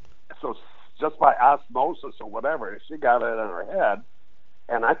 So just by osmosis or whatever, she got it in her head.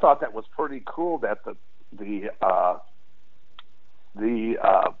 And I thought that was pretty cool that the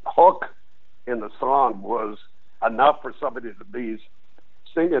hook in the song was enough for somebody to be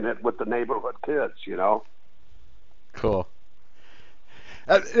singing it with the neighborhood kids, you know. Cool.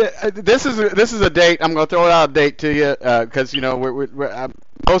 This is a date. I'm going to throw out a date to you because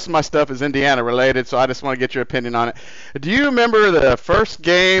most of my stuff is Indiana related, so I just want to get your opinion on it. Do you remember the first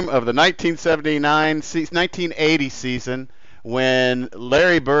game of the 1980 season when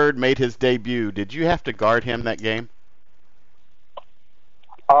Larry Bird made his debut? Did you have to guard him that game?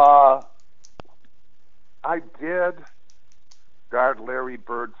 I did guard Larry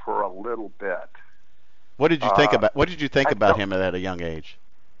Bird for a little bit. What did you think about him at a young age?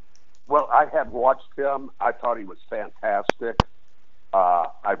 Well, I had watched him. I thought he was fantastic.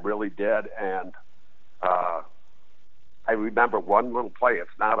 I really did, and I remember one little play.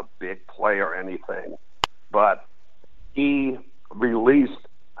 It's not a big play or anything, but he released,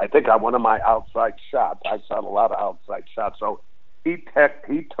 I think, on one of my outside shots. I shot a lot of outside shots, so he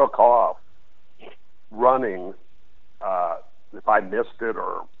took off running. If I missed it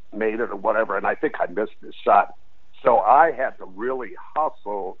or made it or whatever, and I think I missed his shot. So I had to really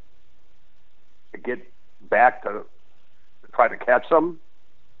hustle to get back to try to catch him.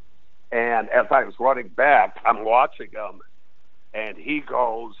 And as I was running back, I'm watching him, and he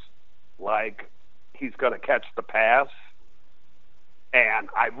goes like he's going to catch the pass. And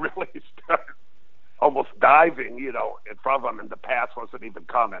I really started almost diving, in front of him, and the pass wasn't even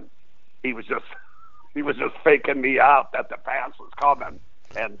coming. He was just faking me out that the pass was coming,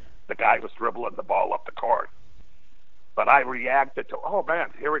 and the guy was dribbling the ball up the court. But I reacted to, oh,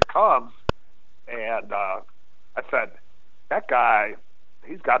 man, here it comes. And I said, that guy,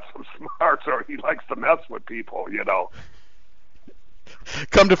 he's got some smarts, or he likes to mess with people,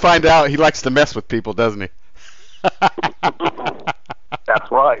 Come to find out, he likes to mess with people, doesn't he?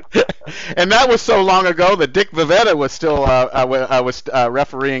 That's right. And that was so long ago that Dick Vivetta was still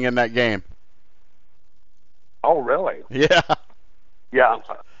refereeing in that game. Oh, really? Yeah. Yeah.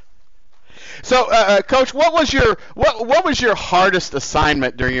 So, Coach, what was your hardest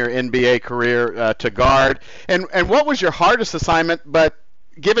assignment during your NBA career to guard, and what was your hardest assignment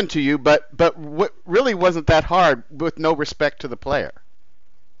given to you, but what really wasn't that hard with no respect to the player?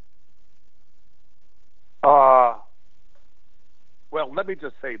 Well, let me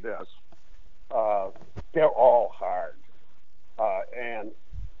just say this: they're all hard, and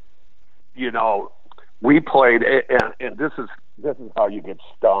we played, and this is how you get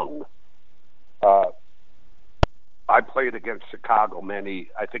stung. I played against Chicago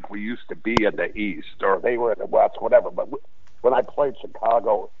I think we used to be in the East, or they were in the West, whatever. But when I played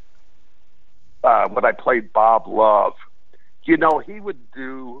Chicago, when I played Bob Love, he would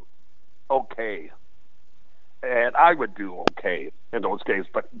do okay, and I would do okay in those games.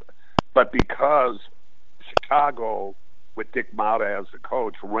 But because Chicago, with Dick Mauda as the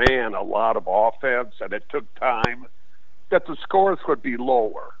coach, ran a lot of offense, and it took time, that the scores would be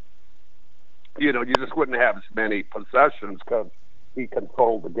lower. You just wouldn't have as many possessions because he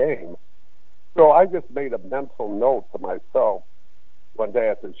controlled the game. So I just made a mental note to myself one day.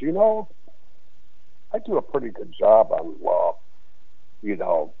 I says, I do a pretty good job on Love. He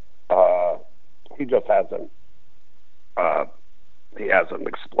just hasn't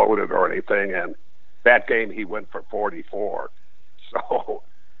exploded or anything. And that game he went for 44. So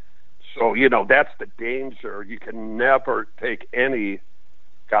that's the danger. You can never take any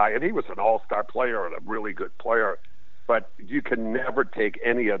guy, and he was an all-star player and a really good player, but you can never take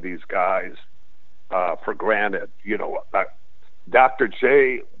any of these guys for granted. You know, Dr.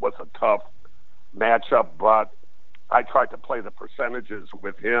 J was a tough matchup, but I tried to play the percentages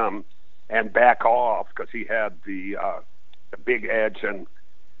with him and back off because he had the big edge and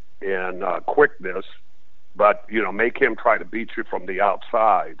quickness, but you know, make him try to beat you from the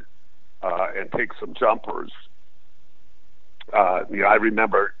outside and take some jumpers. You know, I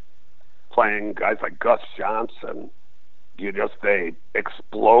remember playing guys like Gus Johnson. You just a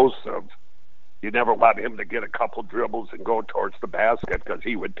explosive. You never want him to get a couple dribbles and go towards the basket because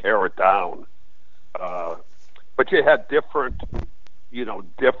he would tear it down. But you had different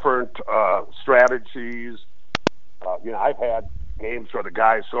strategies. You know, I've had games where the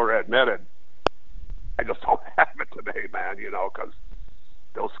guys sort of admitted, I just don't have it today, man, you know, because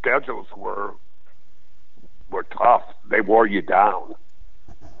those schedules were tough. They wore you down.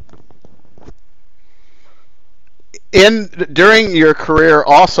 During your career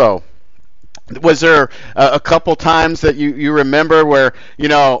also, was there a couple times that you remember where, you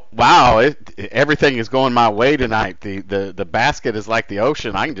know, wow, everything is going my way tonight. The basket is like the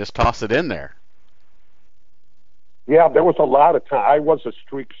ocean. I can just toss it in there. Yeah, there was a lot of time. I was a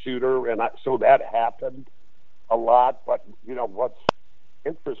streak shooter, and so that happened a lot. But, you know, what's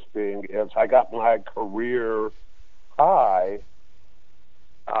interesting is I got my career high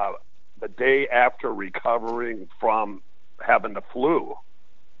the day after recovering from having the flu.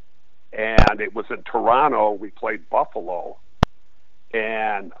 And it was in Toronto. We played Buffalo.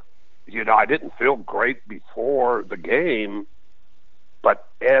 And, you know, I didn't feel great before the game, but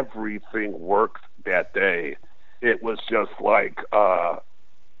everything worked that day. It was just like,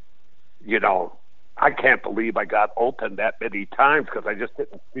 you know, I can't believe I got open that many times because I just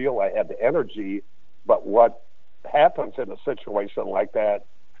didn't feel I had the energy. But what happens in a situation like that,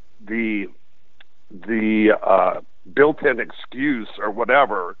 the built-in excuse or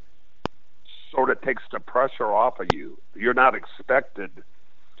whatever sort of takes the pressure off of you. You're not expected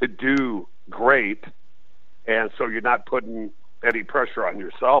to do great, and so you're not putting any pressure on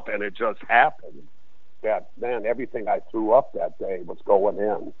yourself, and it just happened that, man, everything I threw up that day was going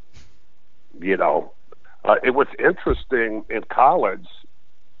in. You know, it was interesting in college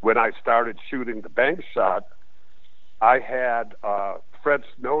when I started shooting the bank shot. I had Fred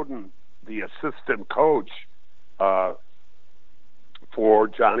Snowden, the assistant coach for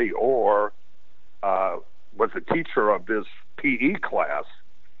Johnny Orr, was a teacher of this PE class,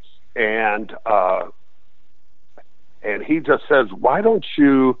 and he just says, why don't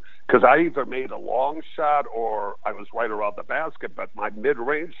you, because I either made a long shot or I was right around the basket, but my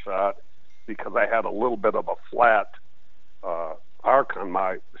mid-range shot, because I had a little bit of a flat arc on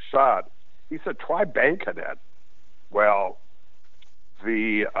my shot, he said, try banking it. Well,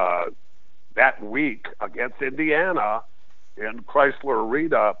 that week against Indiana in Chrysler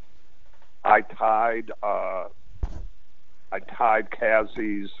Arena, I tied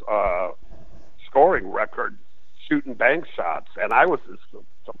Kazi's scoring record shooting bank shots, and I was as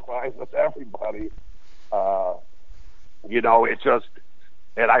surprised as everybody. You know, it just,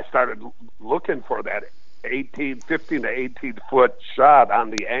 and I started looking for that 15 to 18 foot shot on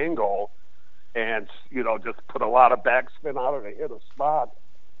the angle, and you know, just put a lot of backspin on it and hit a spot,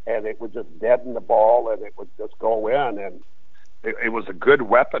 and it would just deaden the ball, and it would just go in, and it was a good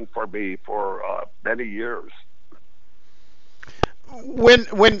weapon for me for many years. When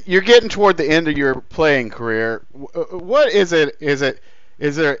you're getting toward the end of your playing career, what is it?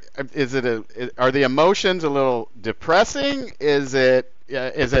 Are the emotions a little depressing? Is it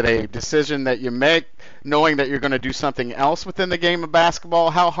a decision that you make knowing that you're going to do something else within the game of basketball?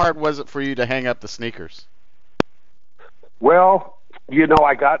 How hard was it for you to hang up the sneakers? Well, you know,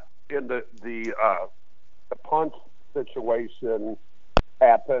 I got in the punch situation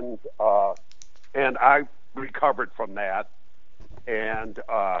happened, and I recovered from that and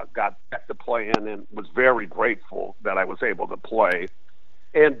got back to playing and was very grateful that I was able to play.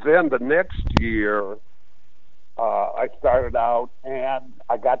 And then the next year, I started out and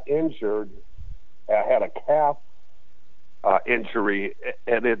I got injured. I had a calf injury,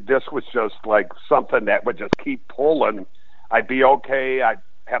 and this was just like something that would just keep pulling. I'd be okay. I'd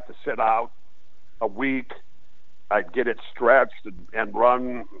have to sit out a week. I'd get it stretched and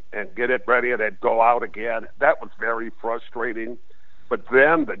run and get it ready, and I'd go out again. That was very frustrating. But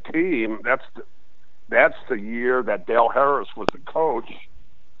then the team, that's the year that Dale Harris was the coach,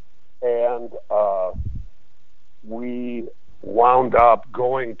 and we wound up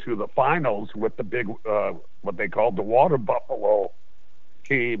going to the finals with the big, what they called the Water Buffalo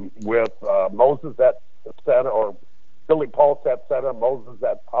team with Moses at the center, or Billy Pulse at center, Moses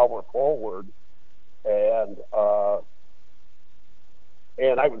at power forward. And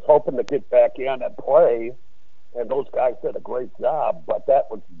and I was hoping to get back in and play, and those guys did a great job, but that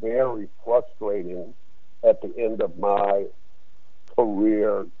was very frustrating at the end of my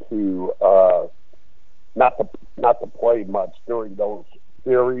career to not to play much during those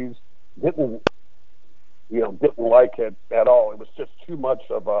series. Didn't didn't like it at all. It was just too much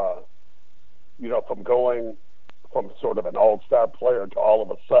of a from going from sort of an all-star player to all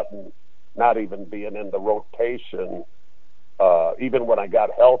of a sudden not even being in the rotation. Even when I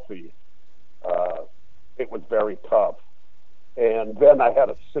got healthy, it was very tough. And then I had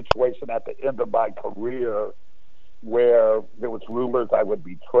a situation at the end of my career where there was rumors I would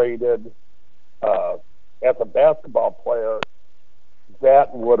be traded. As a basketball player,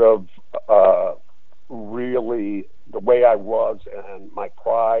 that would have really, the way I was and my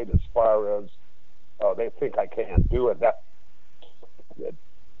pride as far as they think I can't do it, that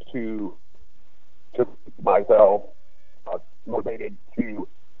to myself motivated to,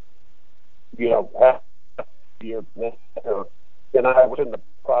 have years later. And I was in the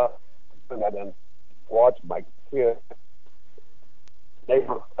process and then watched my kids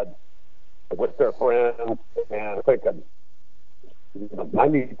neighborhood with their friends and thinking, I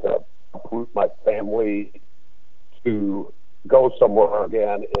need to uproot my family to go somewhere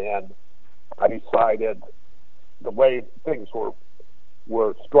again. And I decided the way things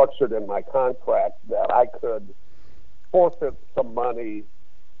were structured in my contract that I could forfeit some money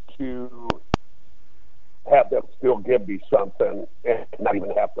to have them still give me something and not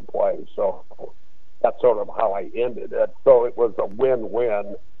even have to play. So that's sort of how I ended it. So it was a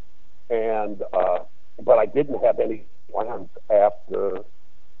win-win. And but I didn't have any plans after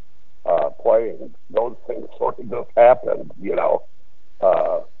playing. Those things sort of just happened,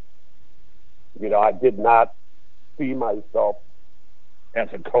 I did not see myself as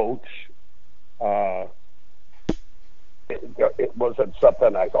a coach. It wasn't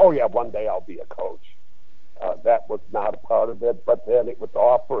something one day I'll be a coach. That was not a part of it. But then it was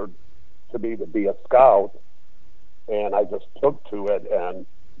offered to me to be a scout, and I just took to it, and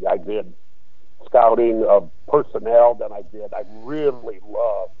I did scouting of personnel. Then I really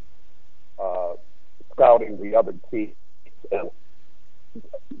loved scouting the other teams and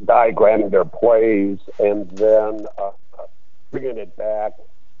diagramming their plays, and then bringing it back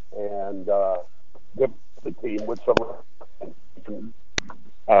and give the team with some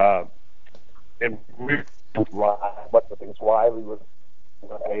and what the things Riley was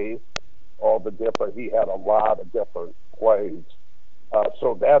all the different. He had a lot of different plays.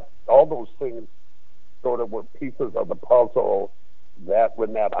 So that all those things sort of were pieces of the puzzle that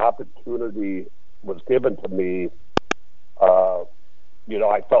when that opportunity was given to me,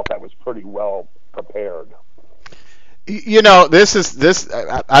 I felt I was pretty well prepared.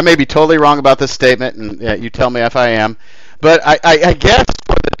 I may be totally wrong about this statement, and you tell me if I am, but I guess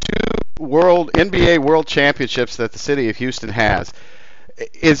for the two NBA World Championships that the city of Houston has,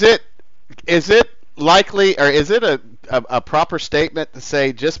 is it likely, or is it a proper statement to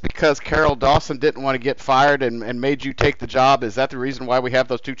say just because Carroll Dawson didn't want to get fired and made you take the job, is that the reason why we have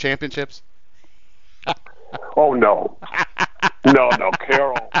those two championships? Oh, no. No.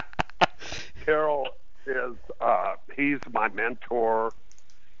 Carroll is, he's my mentor.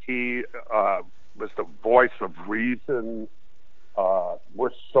 He was the voice of reason.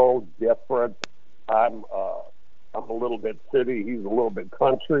 We're so different. I'm a little bit city. He's a little bit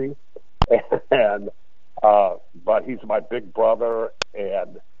country. And but he's my big brother,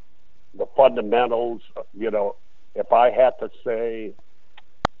 and the fundamentals, if I had to say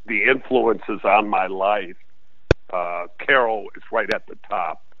the influences on my life, Carroll is right at the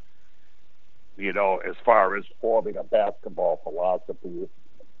top, as far as forming a basketball philosophy.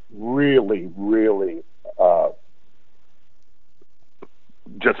 Really, really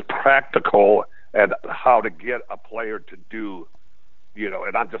just practical and how to get a player to do,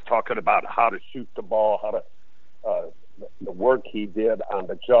 and I'm just talking about how to shoot the ball, how to the work he did on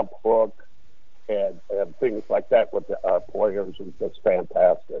the jump hook and things like that with the players is just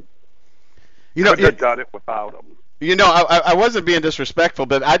fantastic. Couldn't have done it without him. I wasn't being disrespectful,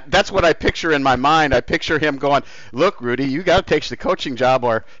 but that's what I picture in my mind. I picture him going, "Look, Rudy, you got to take the coaching job,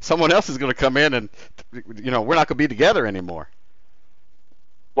 or someone else is going to come in, and we're not going to be together anymore."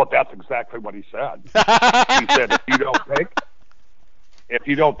 Well, that's exactly what he said. He said, if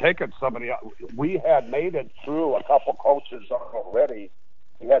you don't take it, somebody else. We had made it through a couple coaches already.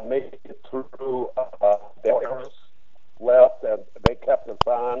 We had made it through. Bill Harris left, and they kept us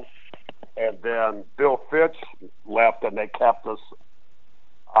on. And then Bill Fitch left, and they kept us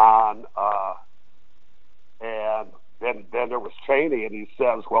on. And then there was Cheney, and he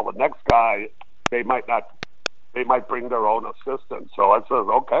says, well, the next guy, they might not they might bring their own assistant. So I said,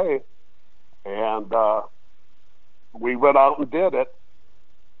 okay. And we went out and did it.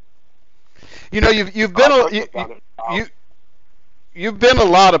 You know, you've been you've been a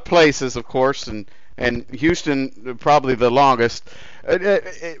lot of places, of course, and Houston probably the longest.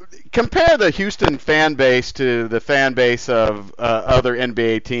 Compare the Houston fan base to the fan base of other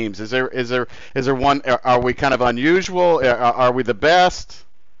NBA teams. Is there one? Are we kind of unusual? Are we the best?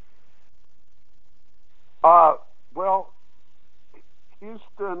 Well,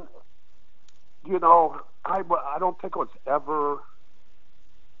 Houston, you know, I don't think I was ever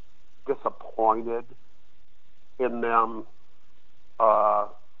disappointed in them.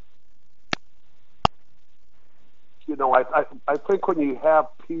 You know, I think when you have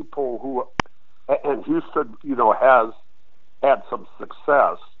people who, and Houston, you know, has had some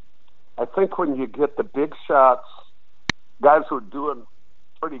success, I think when you get the big shots, guys who are doing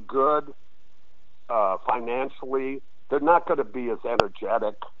pretty good financially, they're not going to be as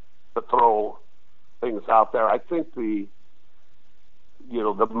energetic to throw things out there. I think the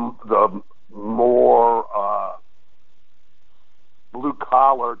more blue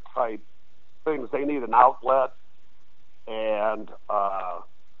collar type things, they need an outlet. And,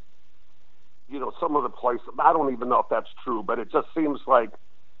 you know, some of the places, I don't even know if that's true, but it just seems like,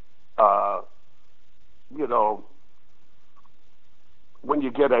 you know, when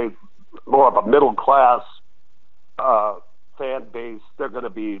you get a more of a middle class fan base, they're going to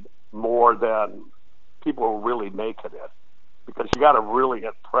be more than people who really making it, because you got to really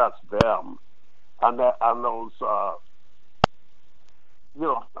impress them on those. You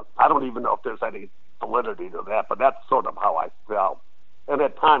know, I don't even know if there's any validity to that, but that's sort of how I felt. And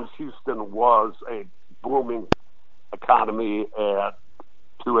at times, Houston was a booming economy and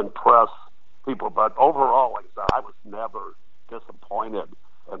to impress people. But overall, like I said, I was never disappointed.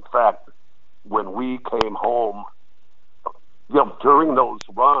 In fact, when we came home, you know, during those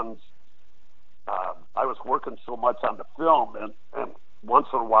runs, I was working so much on the film, and once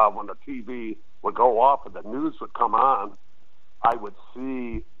in a while when the TV would go off and the news would come on, I would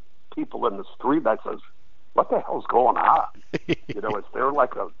see people in the street. I says, "What the hell's going on? You know, is there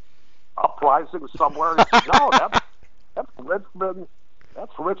like a uprising somewhere?" He said, "No, that's Richmond.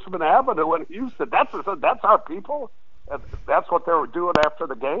 That's Richmond Avenue in Houston. That's our people." And that's what they were doing after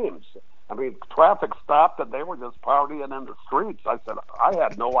the games. I mean, traffic stopped and they were just partying in the streets. I said, I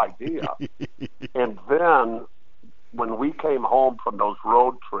had no idea. And then when we came home from those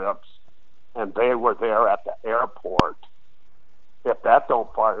road trips and they were there at the airport, if that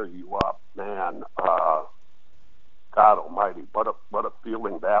don't fire you up, man, God Almighty, what a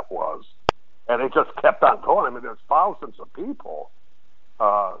feeling that was. And it just kept on going. I mean, there's thousands of people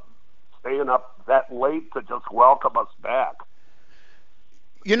staying up that late to just welcome us back.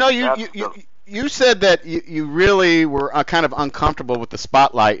 You know, you said that you really were kind of uncomfortable with the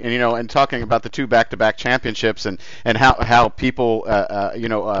spotlight, and you know, and talking about the two back-to-back championships and how people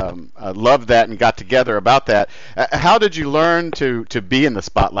loved that and got together about that. How did you learn to be in the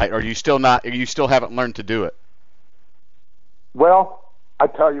spotlight, or are you still not? Or you still haven't learned to do it? Well, I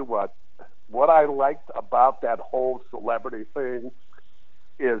tell you what I liked about that whole celebrity thing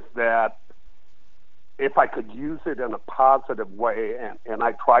is that if I could use it in a positive way, and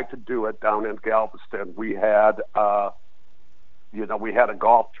I tried to do it down in Galveston, we had, we had a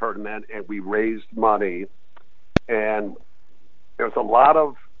golf tournament and we raised money, and there's a lot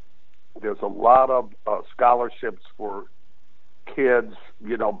of scholarships for kids,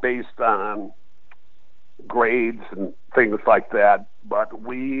 you know, based on grades and things like that, but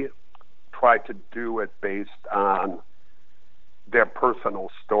we tried to do it based on their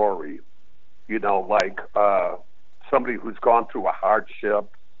personal story. You know, like somebody who's gone through a hardship,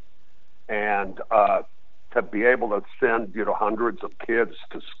 and to be able to send, you know, hundreds of kids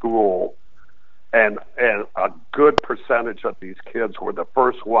to school, and a good percentage of these kids were the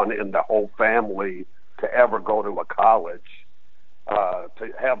first one in the whole family to ever go to a college. To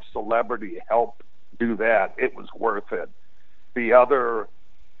have celebrity help do that, it was worth it. The other,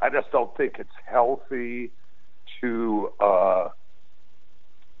 I just don't think it's healthy to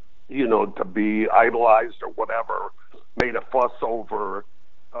to be idolized or whatever, made a fuss over,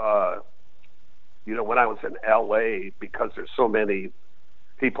 when I was in LA, because there's so many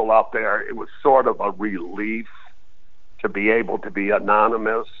people out there, it was sort of a relief to be able to be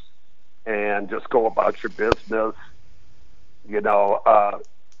anonymous and just go about your business.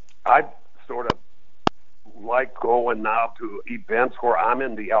 I sort of like going now to events where I'm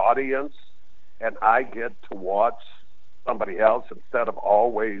in the audience and I get to watch somebody else instead of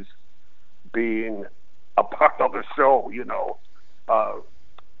always being a part of the show.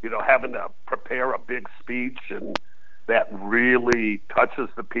 having to prepare a big speech and that really touches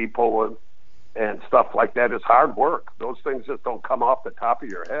the people and stuff like that is hard work. Those things just don't come off the top of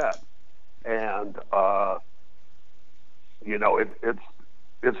your head. And,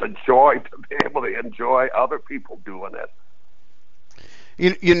 it's a joy to be able to enjoy other people doing it.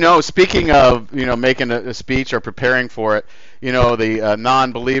 Speaking of, making a speech or preparing for it, the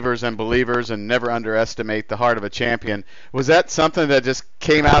non-believers and believers, and never underestimate the heart of a champion. Was that something that just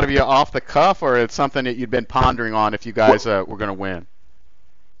came out of you off the cuff, or it's something that you'd been pondering on if you guys were going to win?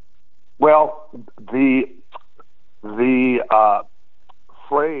 Well, the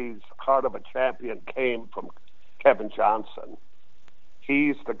phrase "heart of a champion" came from Kevin Johnson.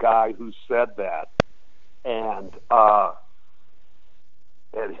 He's the guy who said that, and I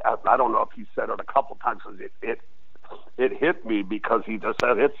don't know if he said it a couple times. It hit me because he just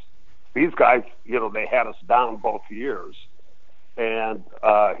said these guys. They had us down both years, and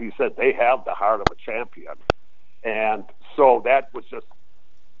he said they have the heart of a champion, and so that was just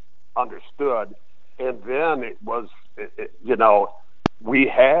understood. And then it was, we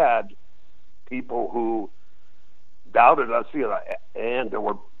had people who doubted us, and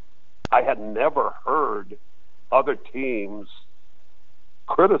I had never heard other teams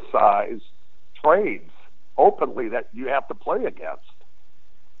criticize trades openly that you have to play against.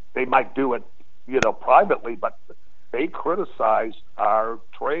 They might do it, privately, but they criticized our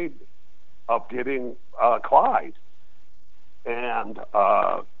trade of getting Clyde. And,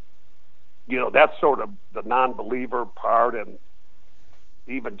 that's sort of the non-believer part, and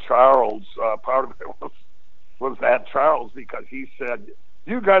even Charles, part of it was that Charles, because he said,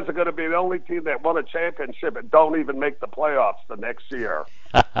 you guys are going to be the only team that won a championship and don't even make the playoffs the next year.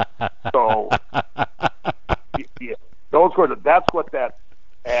 So, that's what that,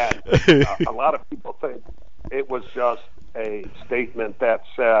 and a lot of people think it was just a statement that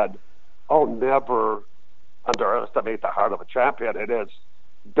said, oh, never underestimate the heart of a champion. It is,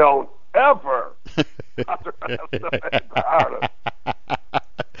 don't ever underestimate the heart of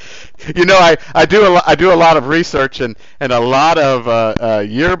I do a lot of research and a lot of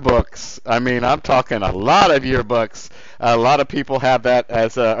yearbooks. I mean, I'm talking a lot of yearbooks. A lot of people have that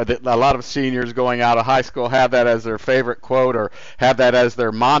as a lot of seniors going out of high school have that as their favorite quote, or have that as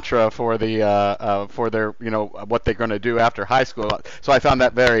their mantra for their what they're going to do after high school. So I found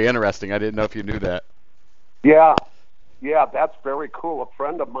that very interesting. I didn't know if you knew that. Yeah, that's very cool. A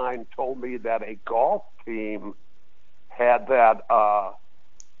friend of mine told me that a golf team had that. A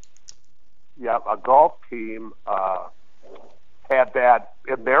golf team had that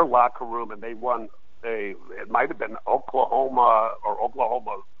in their locker room, and they won it might have been Oklahoma or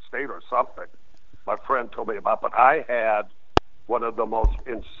Oklahoma State or something. My friend told me about, but I had one of the most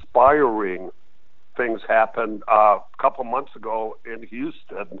inspiring things happen a couple months ago in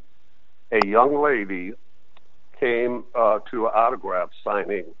Houston. A young lady came to an autograph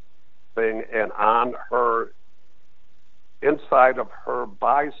signing thing, and on her inside of her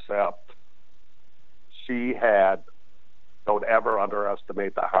bicep, she had "Don't ever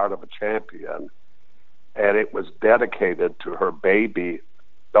underestimate the heart of a champion," and it was dedicated to her baby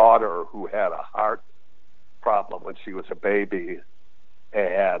daughter who had a heart problem when she was a baby,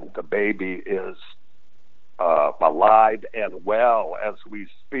 and the baby is alive and well as we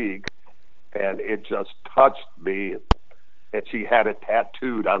speak, and it just touched me, and she had it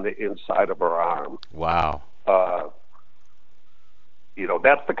tattooed on the inside of her arm. Wow.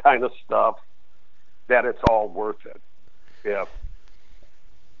 That's the kind of stuff that it's all worth it.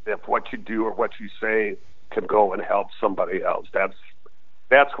 If what you do or what you say can go and help somebody else, that's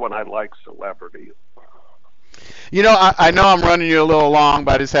when I like celebrity. I know I'm running you a little long,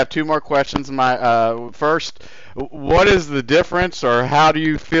 but I just have two more questions. First, what is the difference, or how do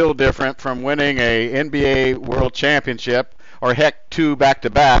you feel different from winning a NBA World Championship, or heck, 2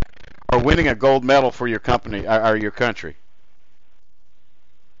 back-to-back, or winning a gold medal for your company or your country?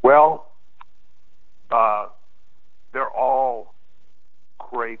 Well, they're all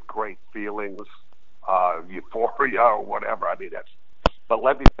great feelings, euphoria or whatever. I mean, but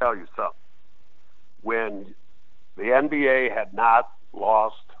let me tell you something. When the NBA had not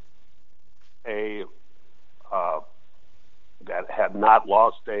lost a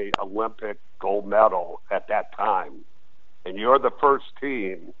Olympic gold medal at that time, and you're the first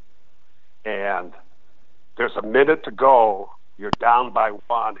team, and there's a minute to go, you're down by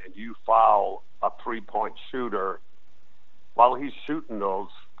 1, and you foul a 3-point shooter. While he's shooting those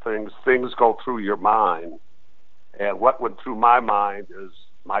things go through your mind. And what went through my mind is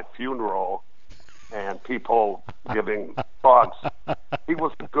my funeral and people giving thoughts. He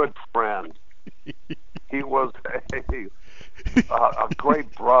was a good friend. He was a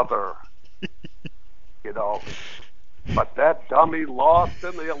great brother, you know. But that dummy lost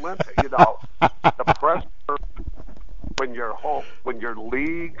in the Olympics. You know, the pressure when your whole, when your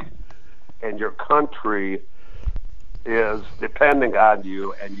league and your country is depending on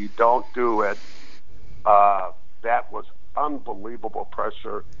you, and you don't do it. That was unbelievable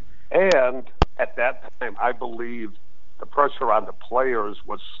pressure, and at that time, I believe the pressure on the players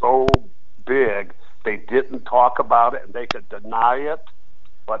was so big they didn't talk about it and they could deny it.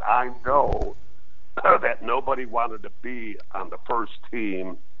 But I know that nobody wanted to be on the first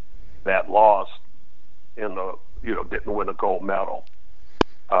team that lost in the, you know, didn't win a gold medal.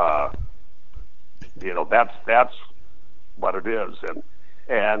 Uh, you know, that's what it is,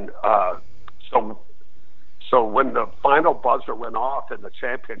 and so so when the final buzzer went off in the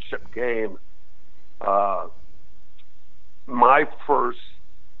championship game, uh, my first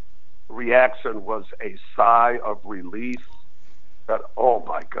reaction was a sigh of relief that, oh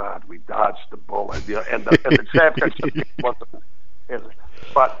my God, we dodged the bullet. You know, and the championship game wasn't.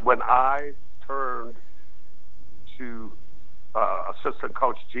 But when I turned to assistant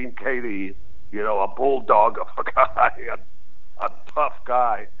coach Gene Cady, you know, a bulldog of a guy, a tough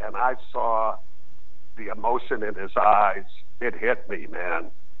guy, and I saw the emotion in his eyes, it hit me, man.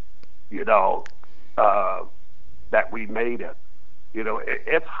 You know, that we made it. You know,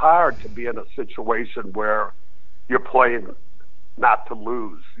 it's hard to be in a situation where you're playing not to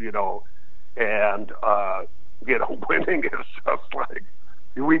lose, you know, and, you know, winning is just like,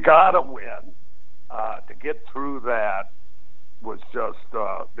 we got to win. To get through that was just,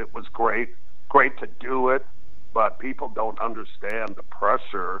 it was great to do it, but people don't understand the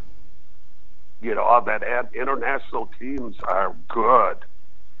pressure, you know, of that. And international teams are good.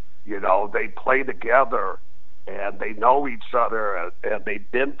 You know, they play together and they know each other and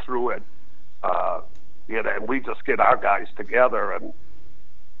they've been through it. You know, and we just get our guys together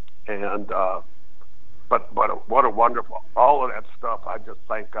but what a wonderful, all of that stuff. I just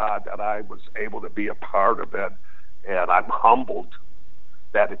thank God that I was able to be a part of it, and I'm humbled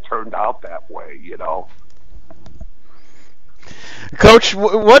that it turned out that way, you know. Coach,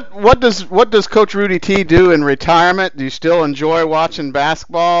 what does Coach Rudy T do in retirement? Do you still enjoy watching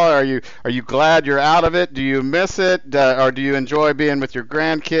basketball? Are you glad you're out of it? Do you miss it, or do you enjoy being with your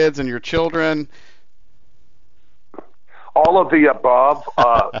grandkids and your children? All of the above.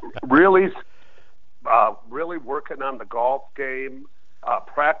 Really working on the golf game.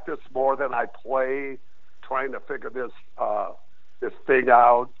 Practice more than I play. Trying to figure this thing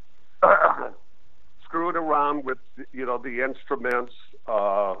out. Screwing around with, you know, the instruments.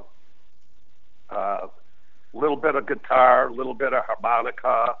 Little bit of guitar, a little bit of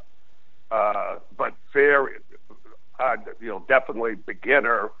harmonica, but very, you know, definitely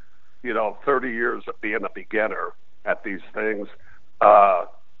beginner. You know, 30 years of being a beginner at these things,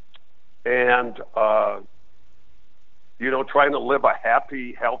 and you know, trying to live a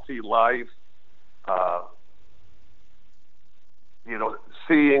happy, healthy life. You know,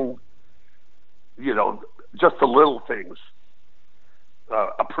 seeing, you know, just the little things,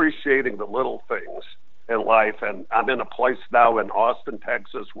 appreciating the little things in life. And I'm in a place now in Austin,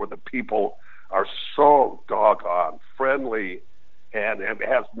 Texas, where the people are so doggone friendly, and it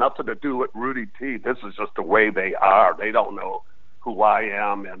has nothing to do with Rudy T. This is just the way they are. They don't know who I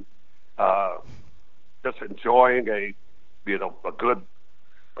am, and just enjoying a, you know, a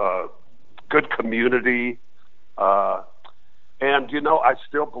good community. And, you know, I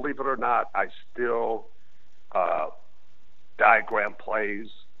still, believe it or not, I still diagram plays.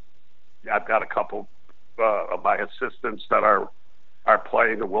 I've got a couple of my assistants that are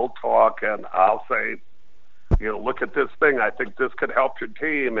playing, and we'll talk, and I'll say, you know, look at this thing. I think this could help your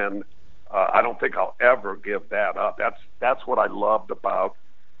team, and I don't think I'll ever give that up. That's what I loved about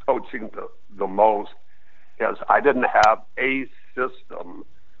coaching the most, is I didn't have a system.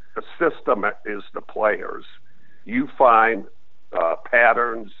 The system is the players. You find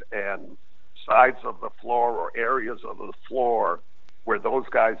patterns and sides of the floor or areas of the floor where those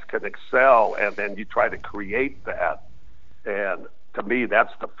guys can excel, and then you try to create that. And to me,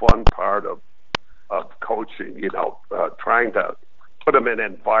 that's the fun part of coaching, you know, trying to put them in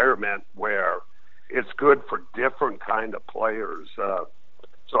an environment where it's good for different kind of players. So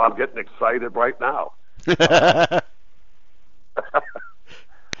I'm getting excited right now. Yeah,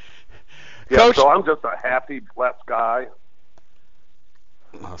 Coach, so I'm just a happy, blessed guy.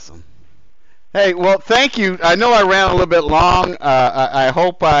 awesome. Hey, well, thank you. I know I ran a little bit long. I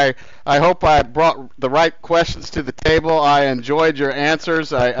hope I brought the right questions to the table. I enjoyed your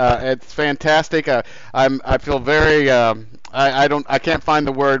answers. It's fantastic. I feel very I can't find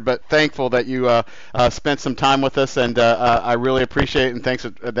the word, but thankful that you spent some time with us, and I really appreciate it, and thanks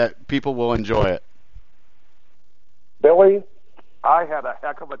that people will enjoy it. Billy, I had a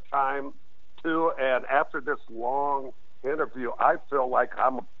heck of a time too, and after this long interview, I feel like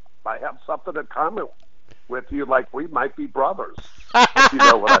I have something in common with you, like we might be brothers, if you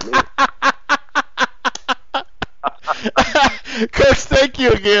know what I mean. Coach, thank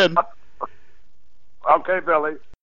you again. Okay, Billy.